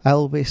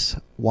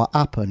 Elvis, What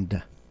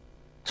Happened?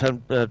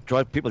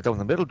 Drive people down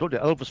the middle, don't you?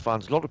 Elvis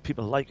fans, a lot of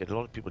people like it, a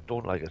lot of people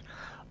don't like it.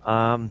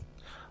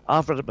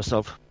 I've read it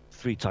myself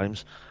 3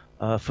 times.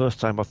 First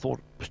time I thought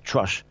it was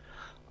trash,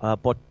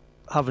 but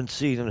having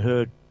seen and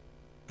heard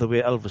the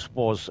way Elvis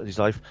was in his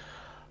life,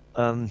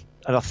 and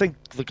I think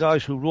the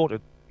guys who wrote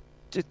it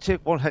did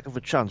take one heck of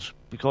a chance,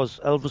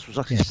 because Elvis was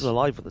actually still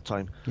alive at the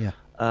time,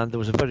 and there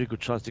was a very good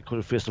chance they could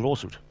have faced a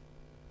lawsuit.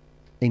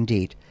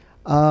 Indeed.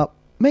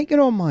 Make your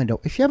own mind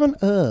up. If you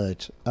haven't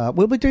heard,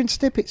 we'll be doing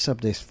snippets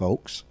of this,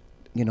 folks,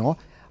 of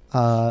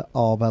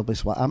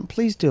Elvis What Happened.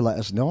 Please do let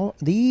us know.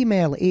 The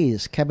email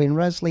is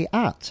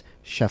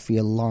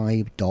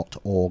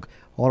kevinresley@sheffieldlive.org,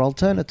 or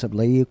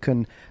alternatively you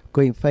can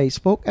go in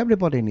Facebook.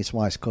 Everybody and his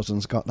wife's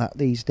cousin's got that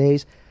these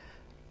days.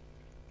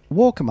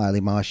 Walk a Mile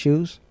in My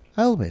Shoes,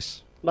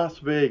 Elvis. Las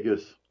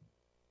Vegas.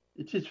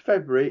 It is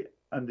February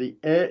and the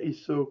air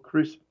is so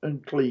crisp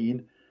and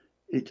clean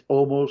it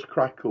almost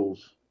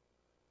crackles.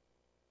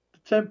 The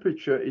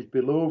temperature is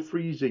below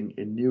freezing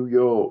in New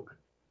York.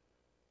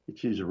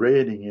 It is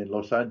raining in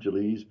Los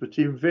Angeles, but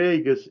in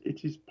Vegas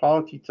it is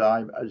party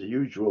time as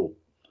usual.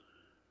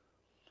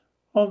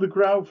 On the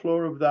ground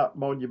floor of that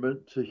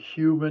monument to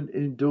human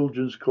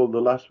indulgence called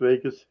the Las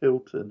Vegas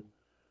Hilton,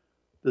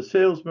 the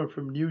salesmen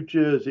from New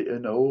Jersey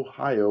and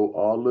Ohio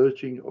are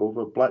lurching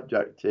over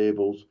blackjack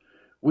tables,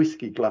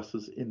 whiskey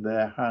glasses in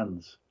their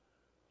hands.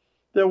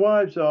 Their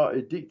wives are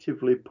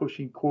addictively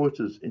pushing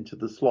quarters into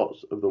the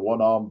slots of the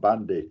one-armed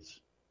bandits.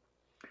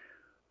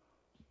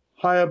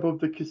 High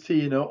above the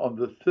casino on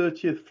the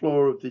 30th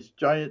floor of this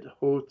giant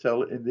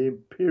hotel in the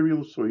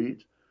Imperial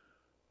Suite,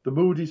 the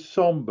mood is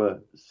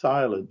somber,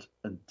 silent,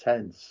 and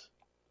tense.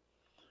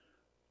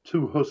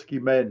 Two husky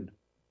men,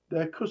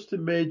 their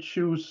custom-made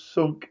shoes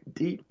sunk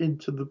deep in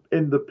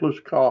the plush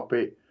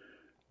carpet,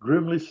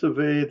 grimly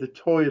survey the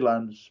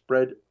toyland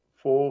spread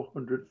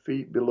 400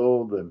 feet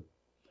below them.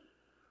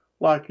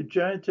 Like a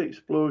giant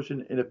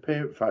explosion in a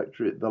paint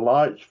factory, the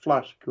lights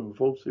flash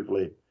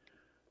convulsively,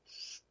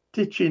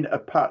 stitching a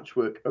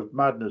patchwork of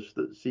madness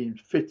that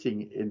seems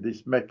fitting in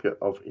this mecca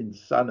of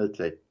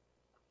insanity.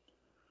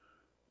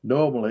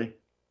 Normally,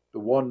 the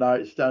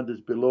one-night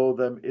standers below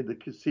them in the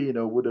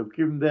casino would have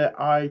given their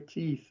eye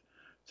teeth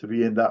to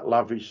be in that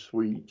lavish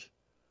suite.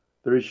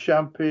 There is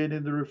champagne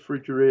in the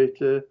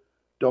refrigerator,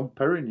 Dom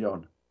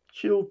Perignon,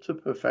 chilled to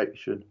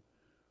perfection.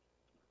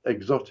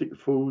 Exotic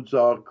foods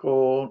are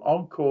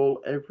on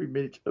call every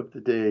minute of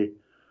the day.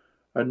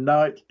 A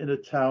night in a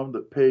town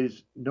that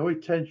pays no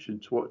attention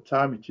to what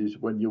time it is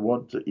when you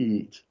want to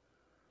eat,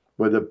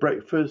 whether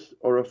breakfast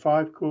or a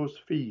five-course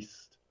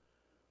feast.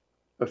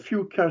 A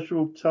few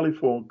casual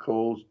telephone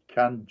calls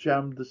can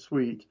jam the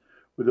suite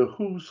with a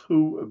who's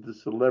who of the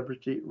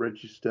celebrity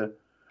register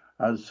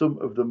and some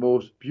of the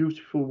most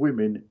beautiful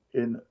women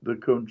in the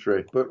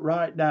country. But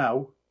right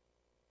now,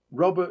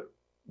 Robert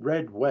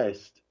Red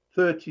West,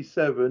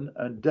 37,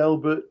 and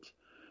Delbert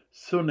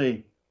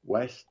Sonny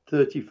West,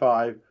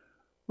 35,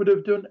 would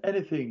have done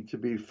anything to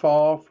be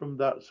far from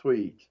that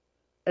suite,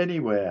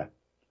 anywhere.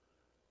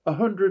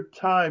 100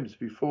 times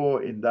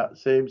before in that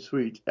same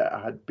suite it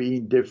had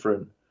been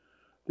different.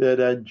 They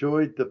had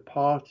enjoyed the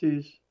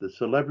parties, the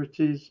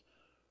celebrities,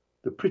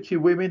 the pretty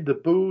women, the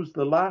booze,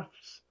 the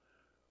laughs.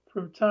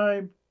 From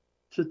time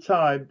to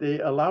time they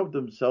allowed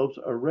themselves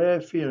a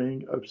rare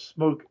feeling of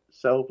smug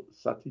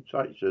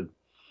self-satisfaction.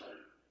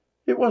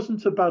 It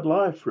wasn't a bad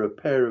life for a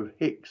pair of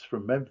hicks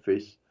from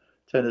Memphis,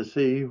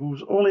 Tennessee,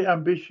 whose only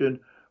ambition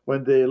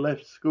when they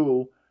left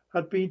school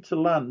had been to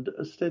land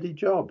a steady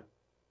job.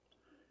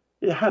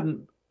 It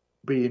hadn't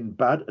been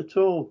bad at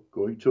all,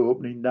 going to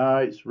opening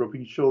nights,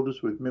 rubbing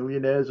shoulders with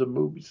millionaires and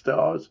movie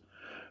stars,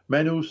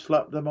 men who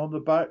slapped them on the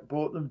back,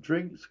 bought them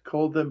drinks,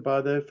 called them by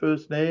their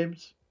first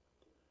names.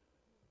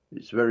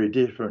 It's very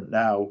different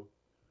now,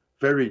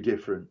 very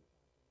different.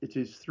 It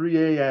is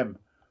 3 a.m.,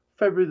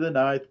 February the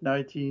 9th,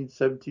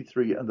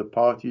 1973, and the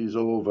party is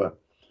over.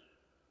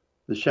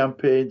 The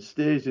champagne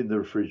stays in the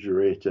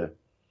refrigerator.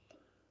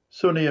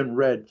 Sonny and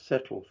Red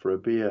settle for a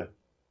beer.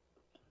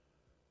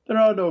 There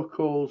are no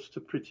calls to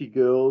pretty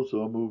girls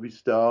or movie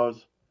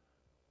stars.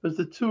 As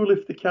the two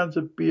lift the cans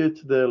of beer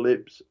to their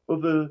lips,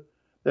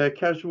 their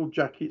casual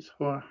jackets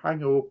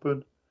hang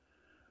open,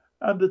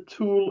 and the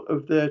tool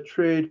of their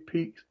trade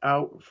peeks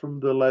out from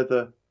the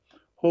leather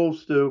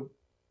holster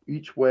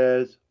each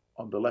wears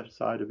on the left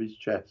side of his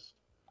chest.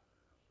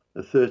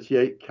 A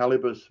 38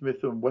 caliber Smith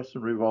 &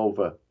 Wesson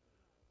revolver.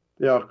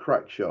 They are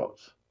crack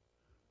shots.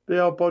 They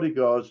are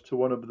bodyguards to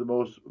one of the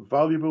most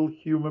valuable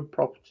human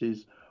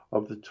properties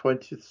of the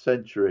 20th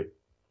century.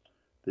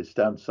 They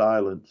stand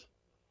silent,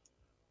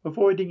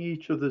 avoiding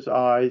each other's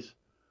eyes.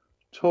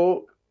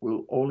 Talk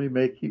will only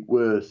make it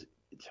worse.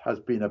 It has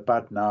been a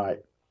bad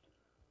night.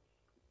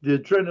 The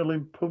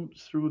adrenaline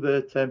pumps through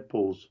their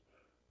temples.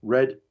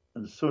 Red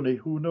and Sonny,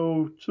 who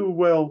know too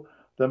well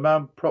the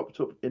man propped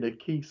up in a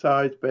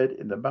king-size bed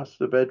in the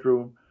master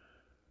bedroom,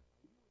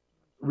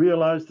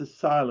 realize the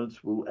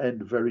silence will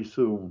end very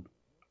soon,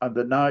 and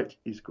the night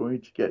is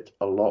going to get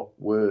a lot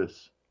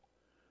worse.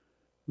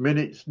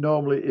 Minutes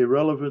normally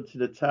irrelevant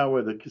in a town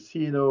where the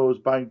casinos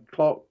bang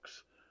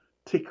clocks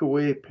tick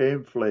away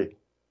painfully.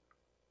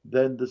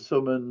 Then the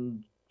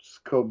summons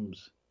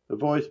comes. The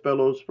voice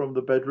bellows from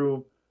the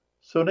bedroom.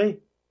 Sonny?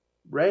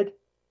 Red?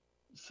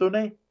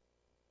 Sonny?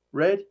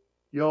 Red?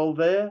 You all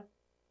there?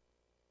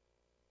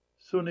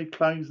 Sonny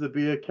clangs the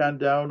beer can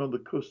down on the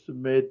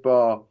custom-made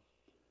bar.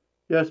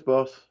 Yes,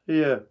 boss.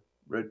 Here.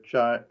 Red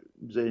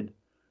chimes in.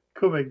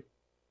 Coming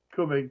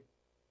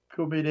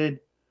in.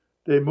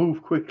 They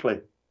move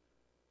quickly.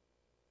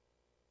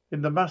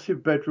 In the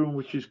massive bedroom,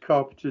 which is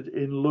carpeted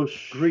in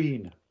lush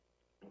green,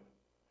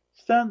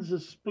 stands a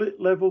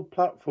split-level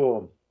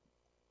platform.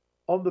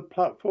 On the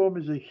platform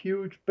is a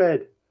huge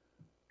bed,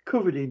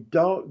 covered in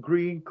dark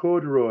green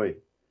corduroy.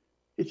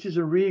 It is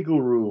a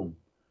regal room.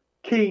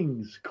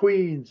 Kings,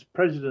 queens,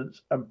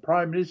 presidents, and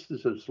prime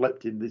ministers have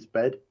slept in this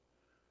bed.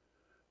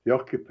 The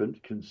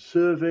occupant can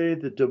survey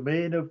the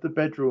domain of the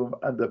bedroom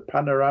and the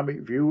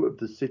panoramic view of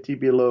the city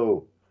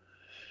below.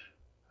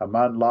 A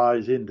man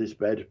lies in this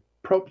bed,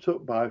 propped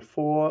up by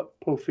 4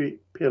 puffy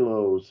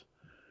pillows.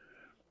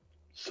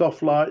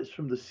 Soft lights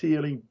from the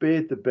ceiling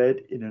bathe the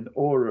bed in an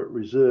aura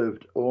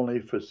reserved only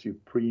for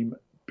supreme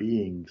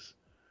beings.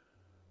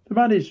 The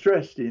man is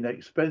dressed in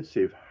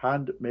expensive,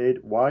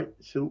 handmade white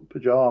silk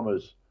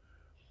pyjamas.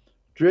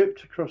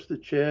 Draped across the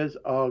chairs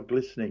are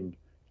glistening,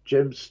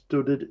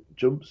 gem-studded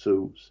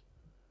jumpsuits.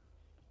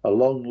 A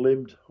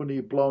long-limbed honey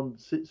blonde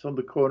sits on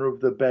the corner of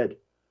the bed.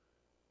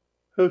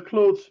 Her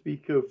clothes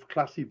speak of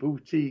classy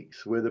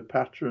boutiques where the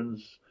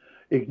patrons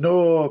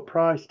ignore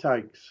price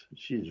tags.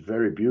 She is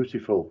very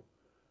beautiful.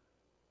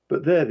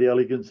 But there the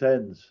elegance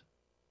ends.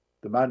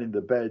 The man in the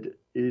bed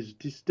is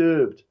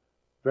disturbed,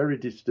 very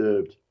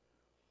disturbed.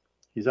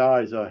 His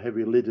eyes are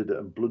heavy-lidded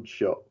and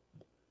bloodshot.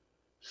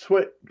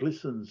 Sweat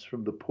glistens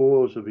from the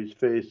pores of his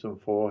face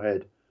and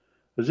forehead,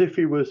 as if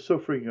he were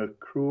suffering a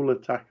cruel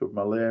attack of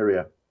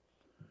malaria.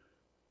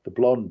 The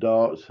blonde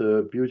darts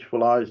her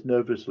beautiful eyes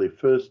nervously,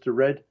 first to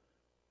Red,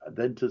 and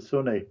then to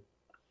Sonny.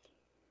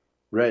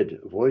 Red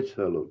avoids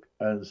her look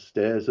and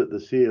stares at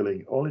the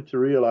ceiling, only to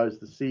realise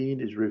the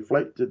scene is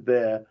reflected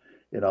there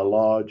in a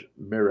large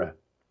mirror.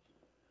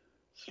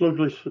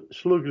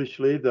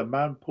 Sluggishly, the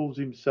man pulls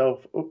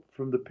himself up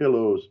from the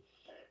pillows.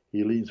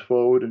 He leans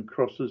forward and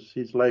crosses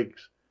his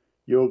legs,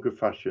 yoga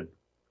fashion.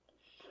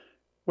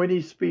 When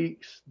he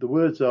speaks, the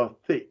words are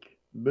thick,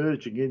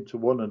 merging into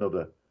one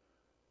another.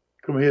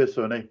 "Come here,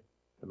 Sonny,"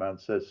 the man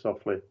says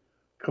softly.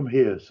 "Come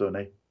here,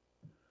 Sonny."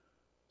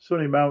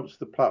 Sonny mounts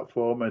the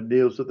platform and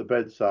kneels at the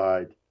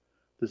bedside.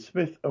 The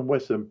Smith &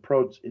 Wesson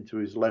prods into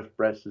his left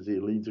breast as he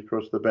leans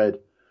across the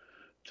bed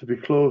to be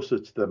closer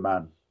to the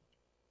man.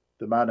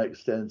 The man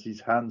extends his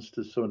hands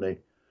to Sonny,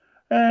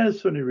 and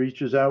Sonny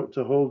reaches out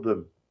to hold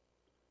them.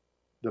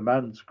 The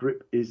man's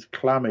grip is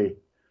clammy.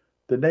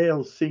 The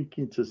nails sink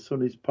into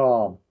Sonny's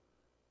palm.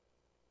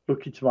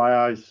 "Look into my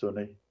eyes,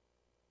 Sonny.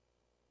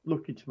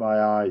 Look into my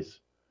eyes."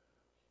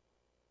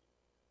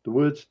 The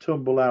words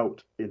tumble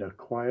out in a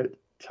quiet,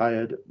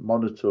 tired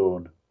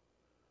monotone.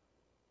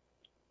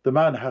 The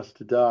man has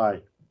to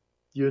die.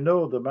 You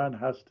know the man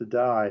has to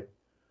die.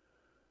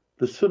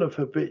 The son of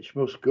a bitch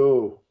must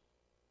go.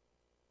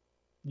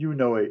 You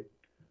know it.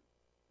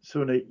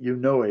 Sonny, you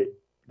know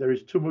it. There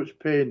is too much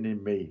pain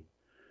in me.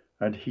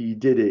 And he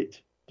did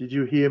it. Did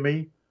you hear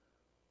me?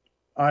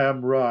 I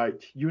am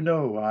right. You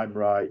know I'm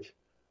right.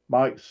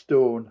 Mike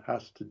Stone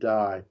has to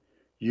die.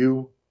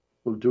 You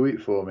will do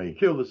it for me.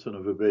 Kill the son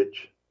of a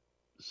bitch.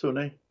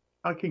 Sonny,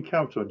 I can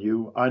count on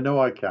you. I know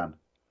I can.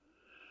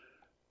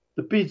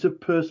 The beads of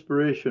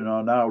perspiration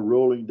are now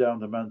rolling down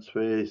the man's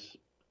face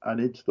and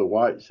into the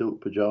white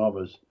silk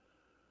pyjamas.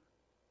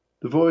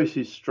 The voice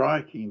is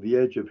striking the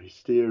edge of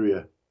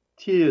hysteria.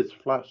 Tears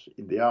flash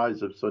in the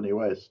eyes of Sonny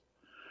West.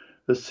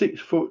 A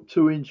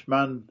 6'2"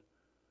 man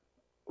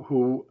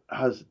who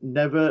has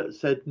never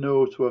said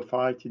no to a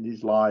fight in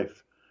his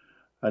life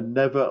and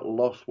never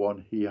lost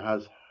one he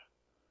has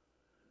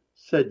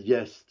said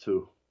yes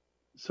to.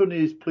 Sonny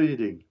is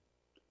pleading.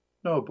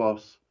 "No,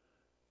 boss.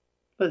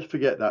 Let's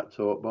forget that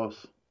talk,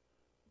 boss.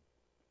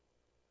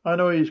 I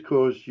know he's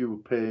caused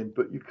you pain,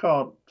 but you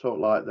can't talk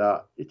like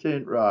that. It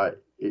ain't right.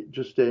 It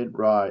just ain't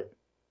right."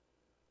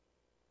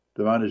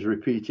 The man is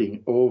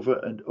repeating over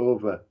and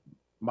over,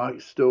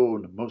 "Mike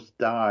Stone must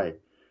die.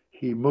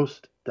 He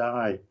must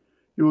die.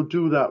 You'll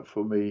do that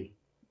for me,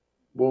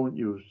 won't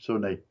you,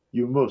 Sonny?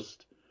 You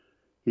must.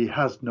 He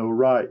has no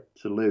right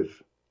to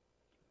live."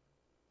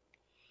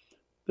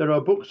 There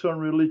are books on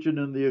religion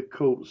and the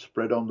occult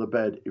spread on the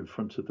bed in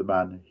front of the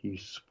man. He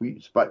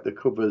sweeps back the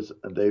covers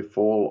and they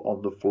fall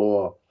on the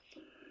floor.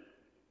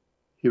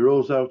 He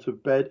rolls out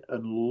of bed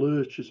and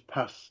lurches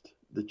past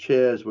the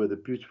chairs where the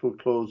beautiful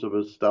clothes of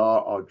a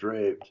star are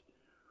draped.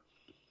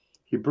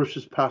 He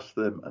brushes past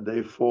them and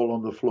they fall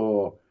on the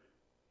floor.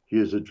 He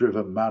is a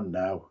driven man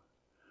now.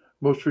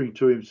 Muttering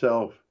to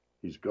himself,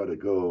 he's got to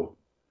go.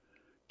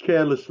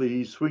 Carelessly,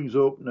 he swings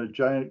open a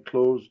giant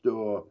closed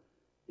door.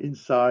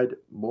 Inside,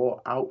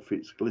 more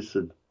outfits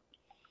glisten.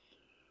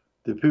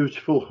 The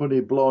beautiful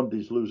honey blonde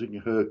is losing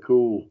her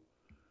cool.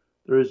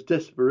 There is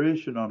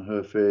desperation on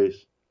her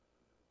face.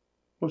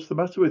 What's the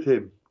matter with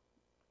him?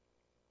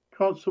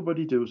 Can't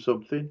somebody do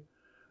something?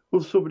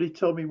 Will somebody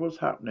tell me what's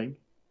happening?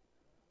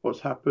 What's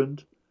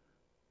happened?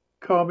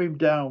 Calm him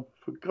down.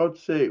 For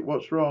God's sake,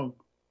 what's wrong?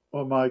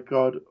 Oh my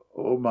God,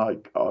 oh my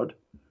God.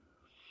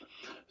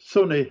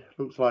 Sonny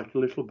looks like a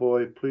little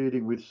boy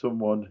pleading with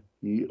someone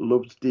he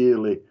loves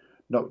dearly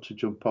not to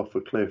jump off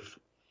a cliff.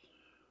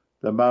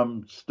 The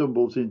man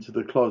stumbles into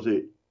the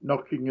closet,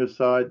 knocking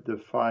aside the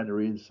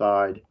finery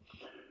inside.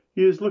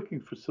 He is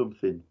looking for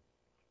something.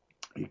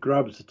 He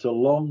grabs at a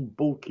long,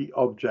 bulky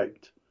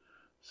object.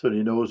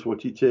 Sonny knows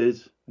what it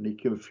is, and he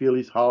can feel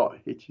his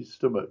heart hit his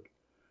stomach.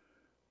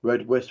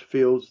 Red West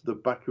feels the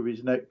back of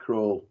his neck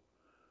crawl.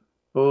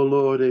 "Oh,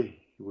 Lordy,"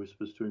 he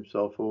whispers to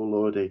himself, "oh,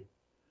 Lordy."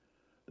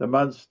 The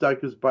man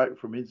staggers back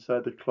from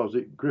inside the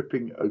closet,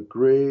 gripping a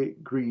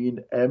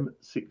grey-green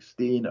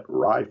M16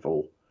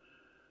 rifle.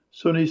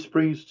 Sonny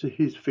springs to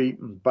his feet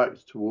and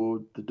backs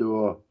toward the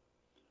door.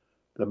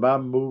 The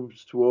man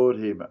moves toward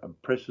him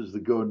and presses the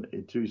gun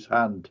into his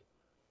hand.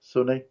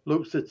 Sonny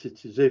looks at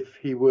it as if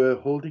he were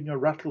holding a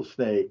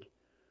rattlesnake.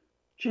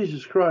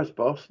 "Jesus Christ,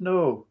 boss,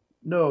 no,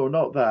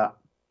 not that.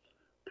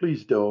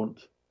 Please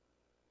don't."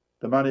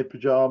 The man in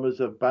pyjamas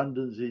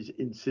abandons his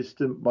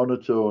insistent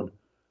monotone.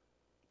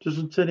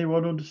 Doesn't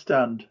anyone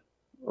understand?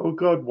 Oh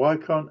God, why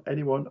can't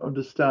anyone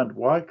understand?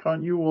 Why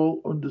can't you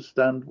all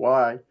understand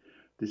why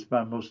this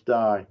man must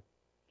die?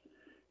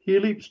 He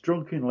leaps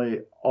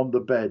drunkenly on the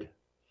bed.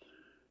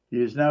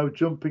 He is now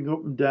jumping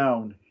up and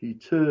down. He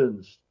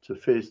turns to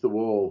face the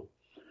wall.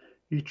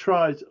 He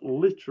tries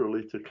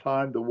literally to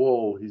climb the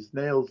wall, his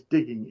nails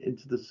digging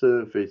into the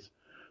surface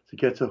to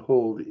get a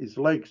hold, his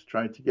legs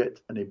trying to get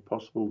an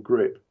impossible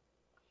grip.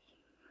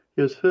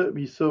 He has hurt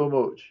me so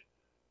much.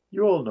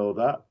 You all know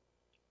that.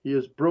 He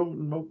has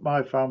broken up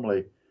my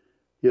family.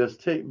 He has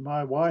taken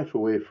my wife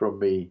away from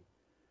me.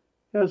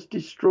 He has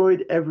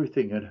destroyed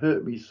everything and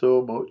hurt me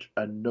so much,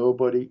 and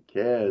nobody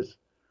cares.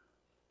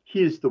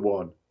 He is the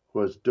one who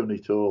has done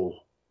it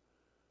all.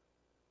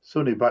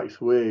 Sonny backs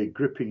away,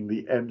 gripping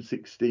the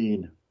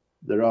M16.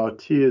 There are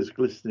tears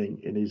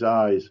glistening in his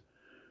eyes.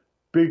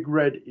 Big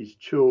Red is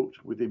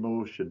choked with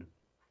emotion.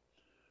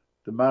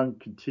 The man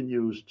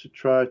continues to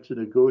try to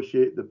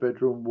negotiate the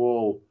bedroom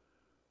wall.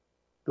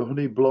 The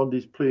honey blonde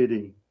is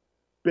pleading,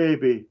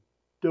 "Baby,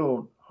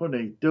 don't,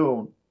 honey,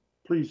 don't.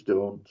 Please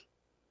don't."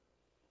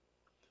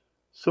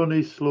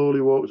 Sonny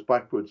slowly walks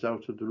backwards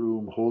out of the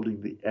room,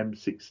 holding the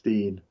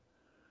M16.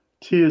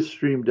 Tears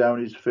stream down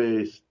his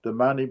face. The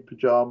man in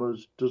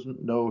pyjamas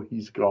doesn't know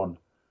he's gone.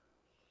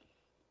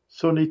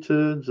 Sonny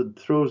turns and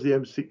throws the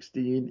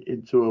M16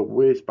 into a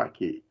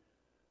wastebasket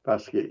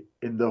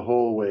in the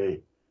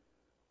hallway,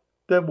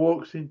 then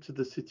walks into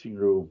the sitting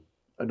room.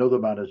 Another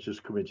man has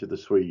just come into the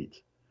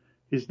suite.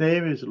 His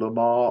name is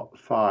Lamar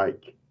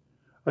Fike,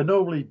 a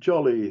normally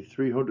jolly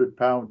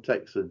 300-pound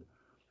Texan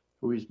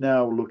who is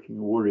now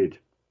looking worried.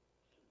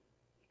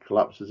 He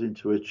collapses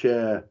into a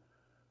chair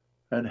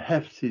and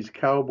hefts his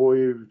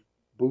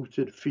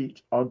cowboy-booted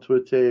feet onto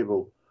a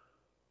table.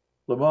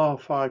 Lamar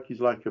Fike is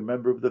like a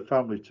member of the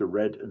family to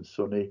Red and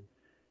Sonny.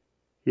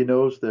 He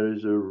knows there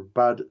is a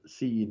bad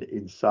scene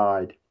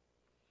inside.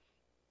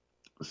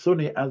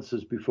 Sonny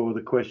answers before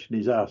the question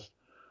is asked.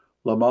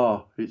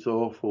 "Lamar, it's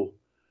awful.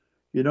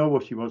 You know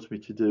what he wants me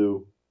to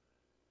do.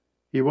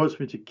 He wants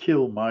me to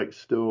kill Mike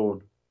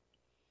Stone.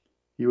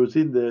 He was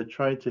in there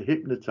trying to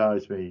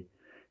hypnotize me.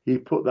 He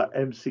put that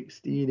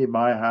M16 in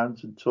my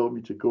hands and told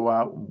me to go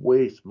out and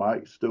waste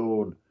Mike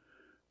Stone.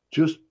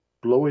 Just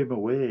blow him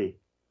away."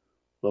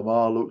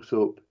 Lamar looks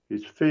up,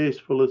 his face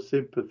full of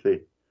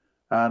sympathy,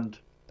 and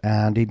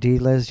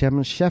indeed, ladies and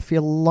gentlemen,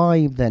 Sheffield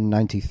Live then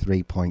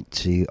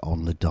 93.2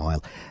 on the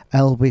dial.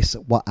 Elvis,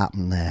 what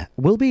happened there?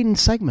 We'll be in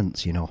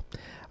segments, you know.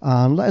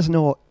 And let us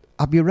know,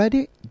 have you read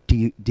it?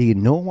 Do you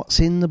know what's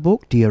in the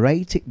book? Do you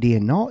rate it? Do you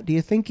not? Do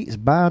you think it's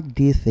bad?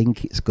 Do you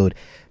think it's good?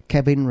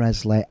 Kevin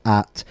Resley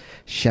at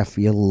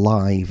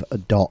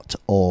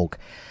sheffieldlive.org.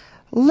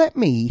 Let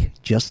me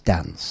just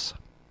dance.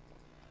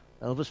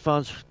 Elvis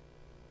fans,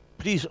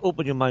 please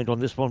open your mind on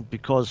this one,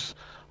 because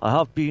I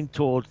have been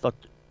told that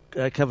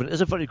Kevin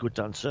is a very good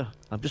dancer.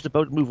 I'm just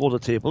about to move all the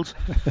tables.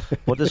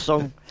 But this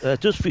song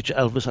does feature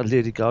Elvis and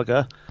Lady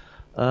Gaga.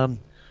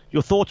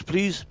 Your thoughts,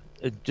 please.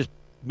 Just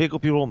make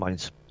up your own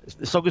minds.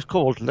 The song is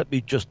called Let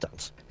Me Just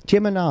Dance.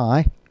 Jim and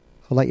I'll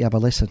let you have a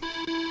listen.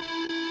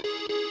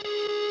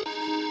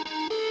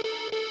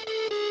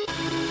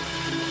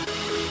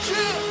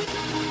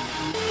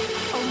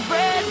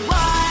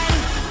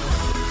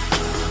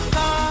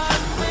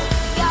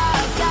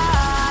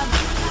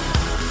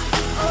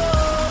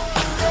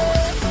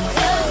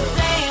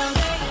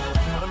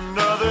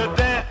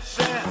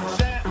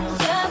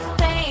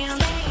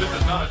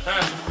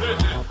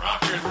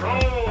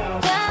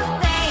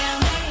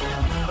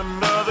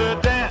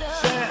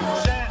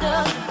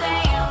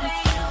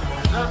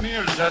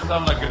 That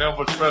sounds like an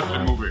Elvis Presley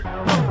movie.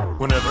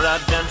 Whenever I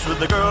dance with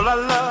the girl I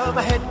love,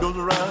 my head goes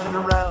round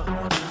and round.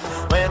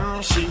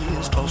 When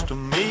she's close to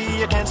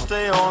me, I can't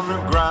stay on the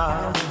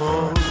ground.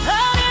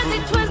 How does he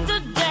twist to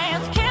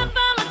dance? Can't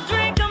find a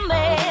drink, a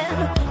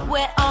man.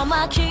 Where are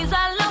my keys?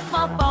 I lost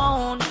my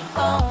phone.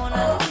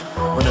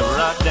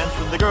 Whenever I dance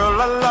with the girl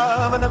I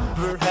love, I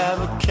never have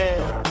a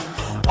care.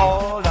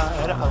 All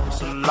night I'm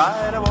so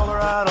light, I walk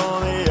around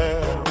on the air.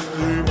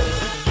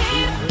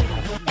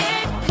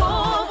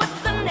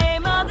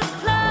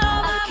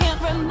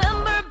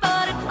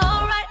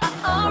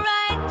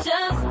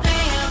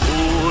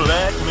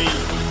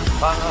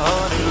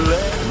 Honey,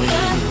 let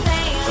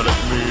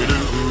me do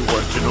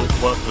what you know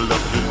what I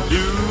love to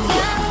do.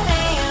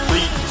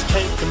 Please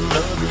take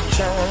another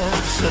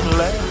chance and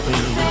let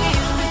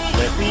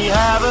me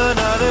have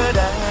another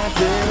dance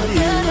with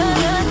you.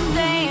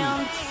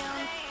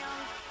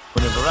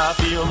 Whenever I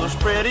feel those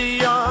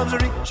pretty arms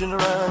reaching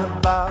around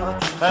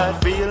about,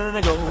 that feeling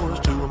that goes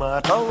to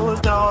my toes,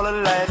 and all the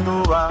lights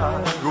go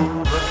by.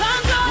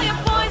 Control your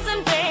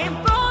poison, babe.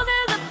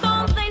 Roses are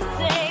thorns, they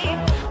say,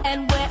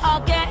 and we're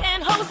all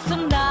getting host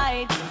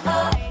tonight.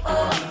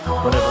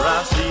 Whenever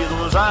I see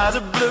those eyes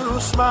of blue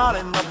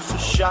smiling up so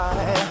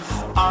shy,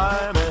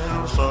 I'm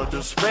in such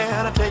a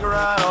spin, I take a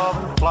ride off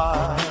and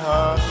fly.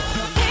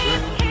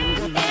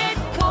 It's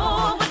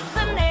cool, what's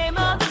the name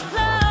of this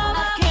club? I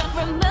can't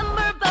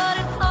remember, but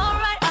it's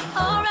alright,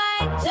 alright.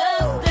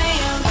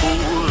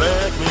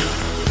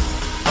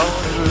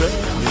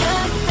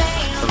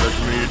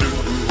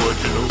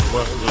 you know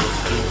what I love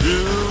to do.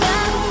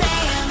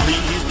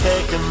 Please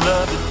take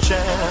another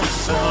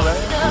chance and let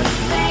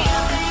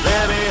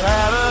me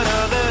have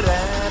another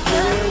dance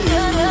with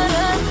you.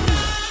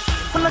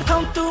 When I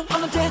come through on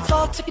the dance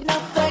floor, checking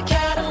out that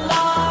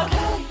catalog.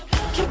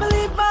 Can't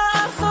believe my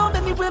eyes, so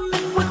many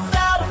women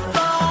without a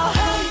flaw.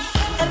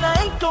 And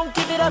I ain't gon'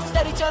 give it up,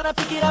 steady trying to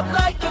pick it up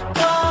like a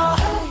car.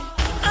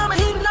 I'm a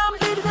heat, I'm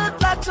bleeding, and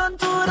flat on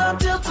to it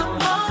until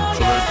tomorrow.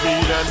 So let me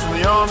dance in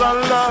the arms of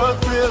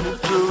love, thrill me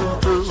through.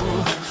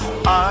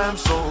 I'm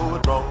so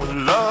wrong with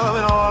love,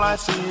 and all I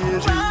see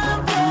is you.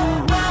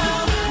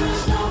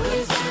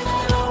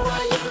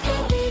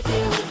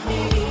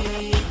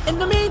 In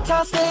the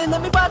meantime, stay and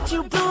let me watch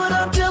you do it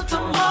until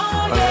tomorrow.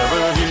 I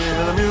never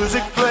hear the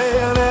music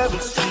play, I never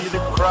see the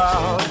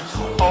crowd.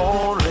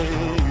 Only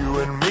you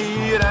and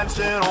me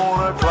dancing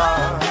on a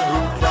cloud.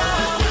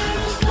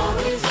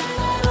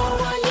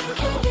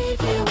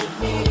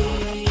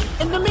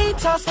 In the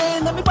meantime, stay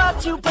and let me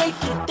watch you break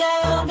it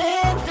down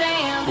and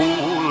down.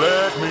 Oh,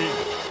 let me,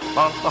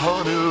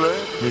 honey,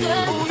 let me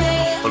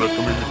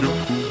do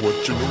what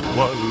you know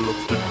I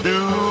love to do.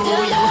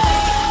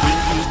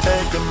 Please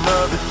take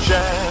another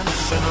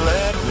chance and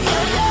let me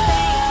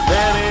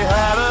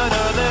have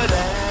another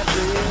dance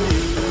with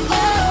you. Oh,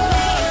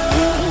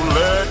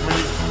 let me,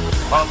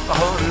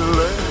 honey,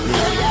 let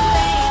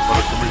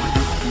me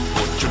do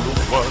what you know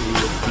I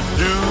love to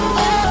do.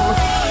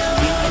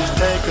 Please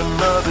take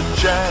another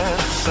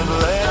chance and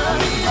let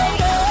me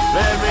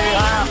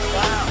have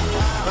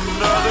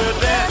another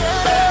dance.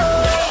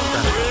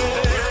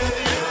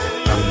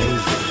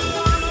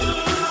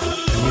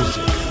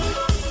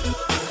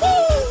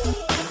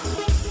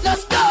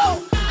 Let's go!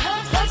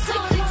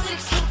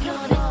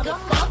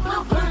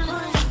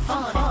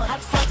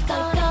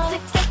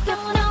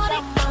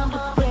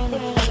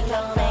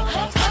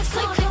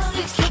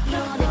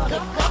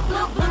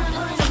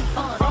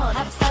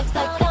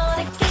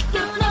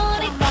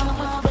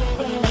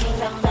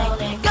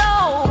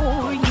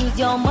 Go! Use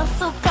your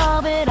muscle,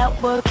 carve it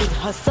out, work it,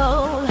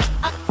 hustle.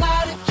 I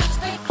got it, just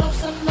stay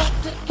close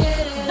enough to get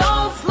it.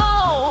 Don't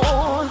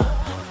slow.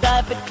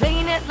 Dive it,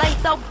 clean it,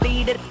 lights out,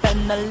 beat it,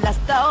 spend the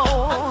last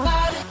dough.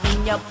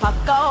 In your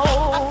pocket.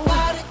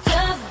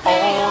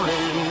 Only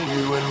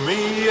you and me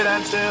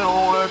dancing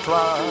on a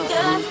cloud.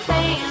 Just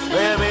dance.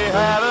 Let me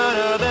have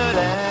another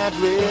dance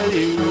with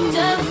you.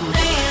 Just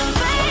dance,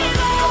 baby.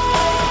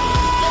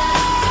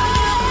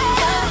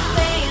 Just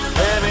dance.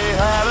 Let me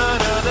have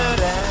another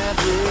dance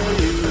with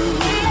you.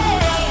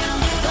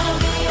 It's gonna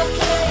be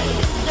okay.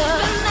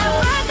 Just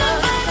dance.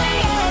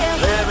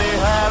 Let me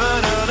have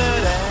another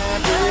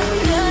dance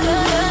with you.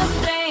 Just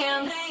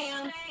dance.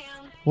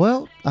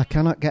 Well, I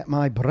cannot get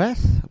my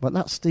breath, but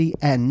that's the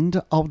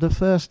end of the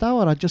first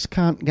hour. I just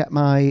can't get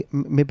my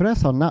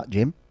breath on that,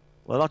 Jim.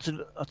 Well, that's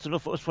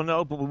enough for us for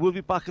now, but we will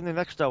be back in the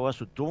next hour,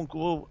 so don't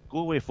go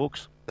away,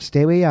 folks.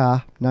 Stay we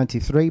are,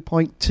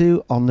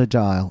 93.2 on the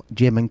dial.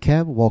 Jim and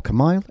Kev walk a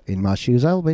mile in my shoes, Elvis.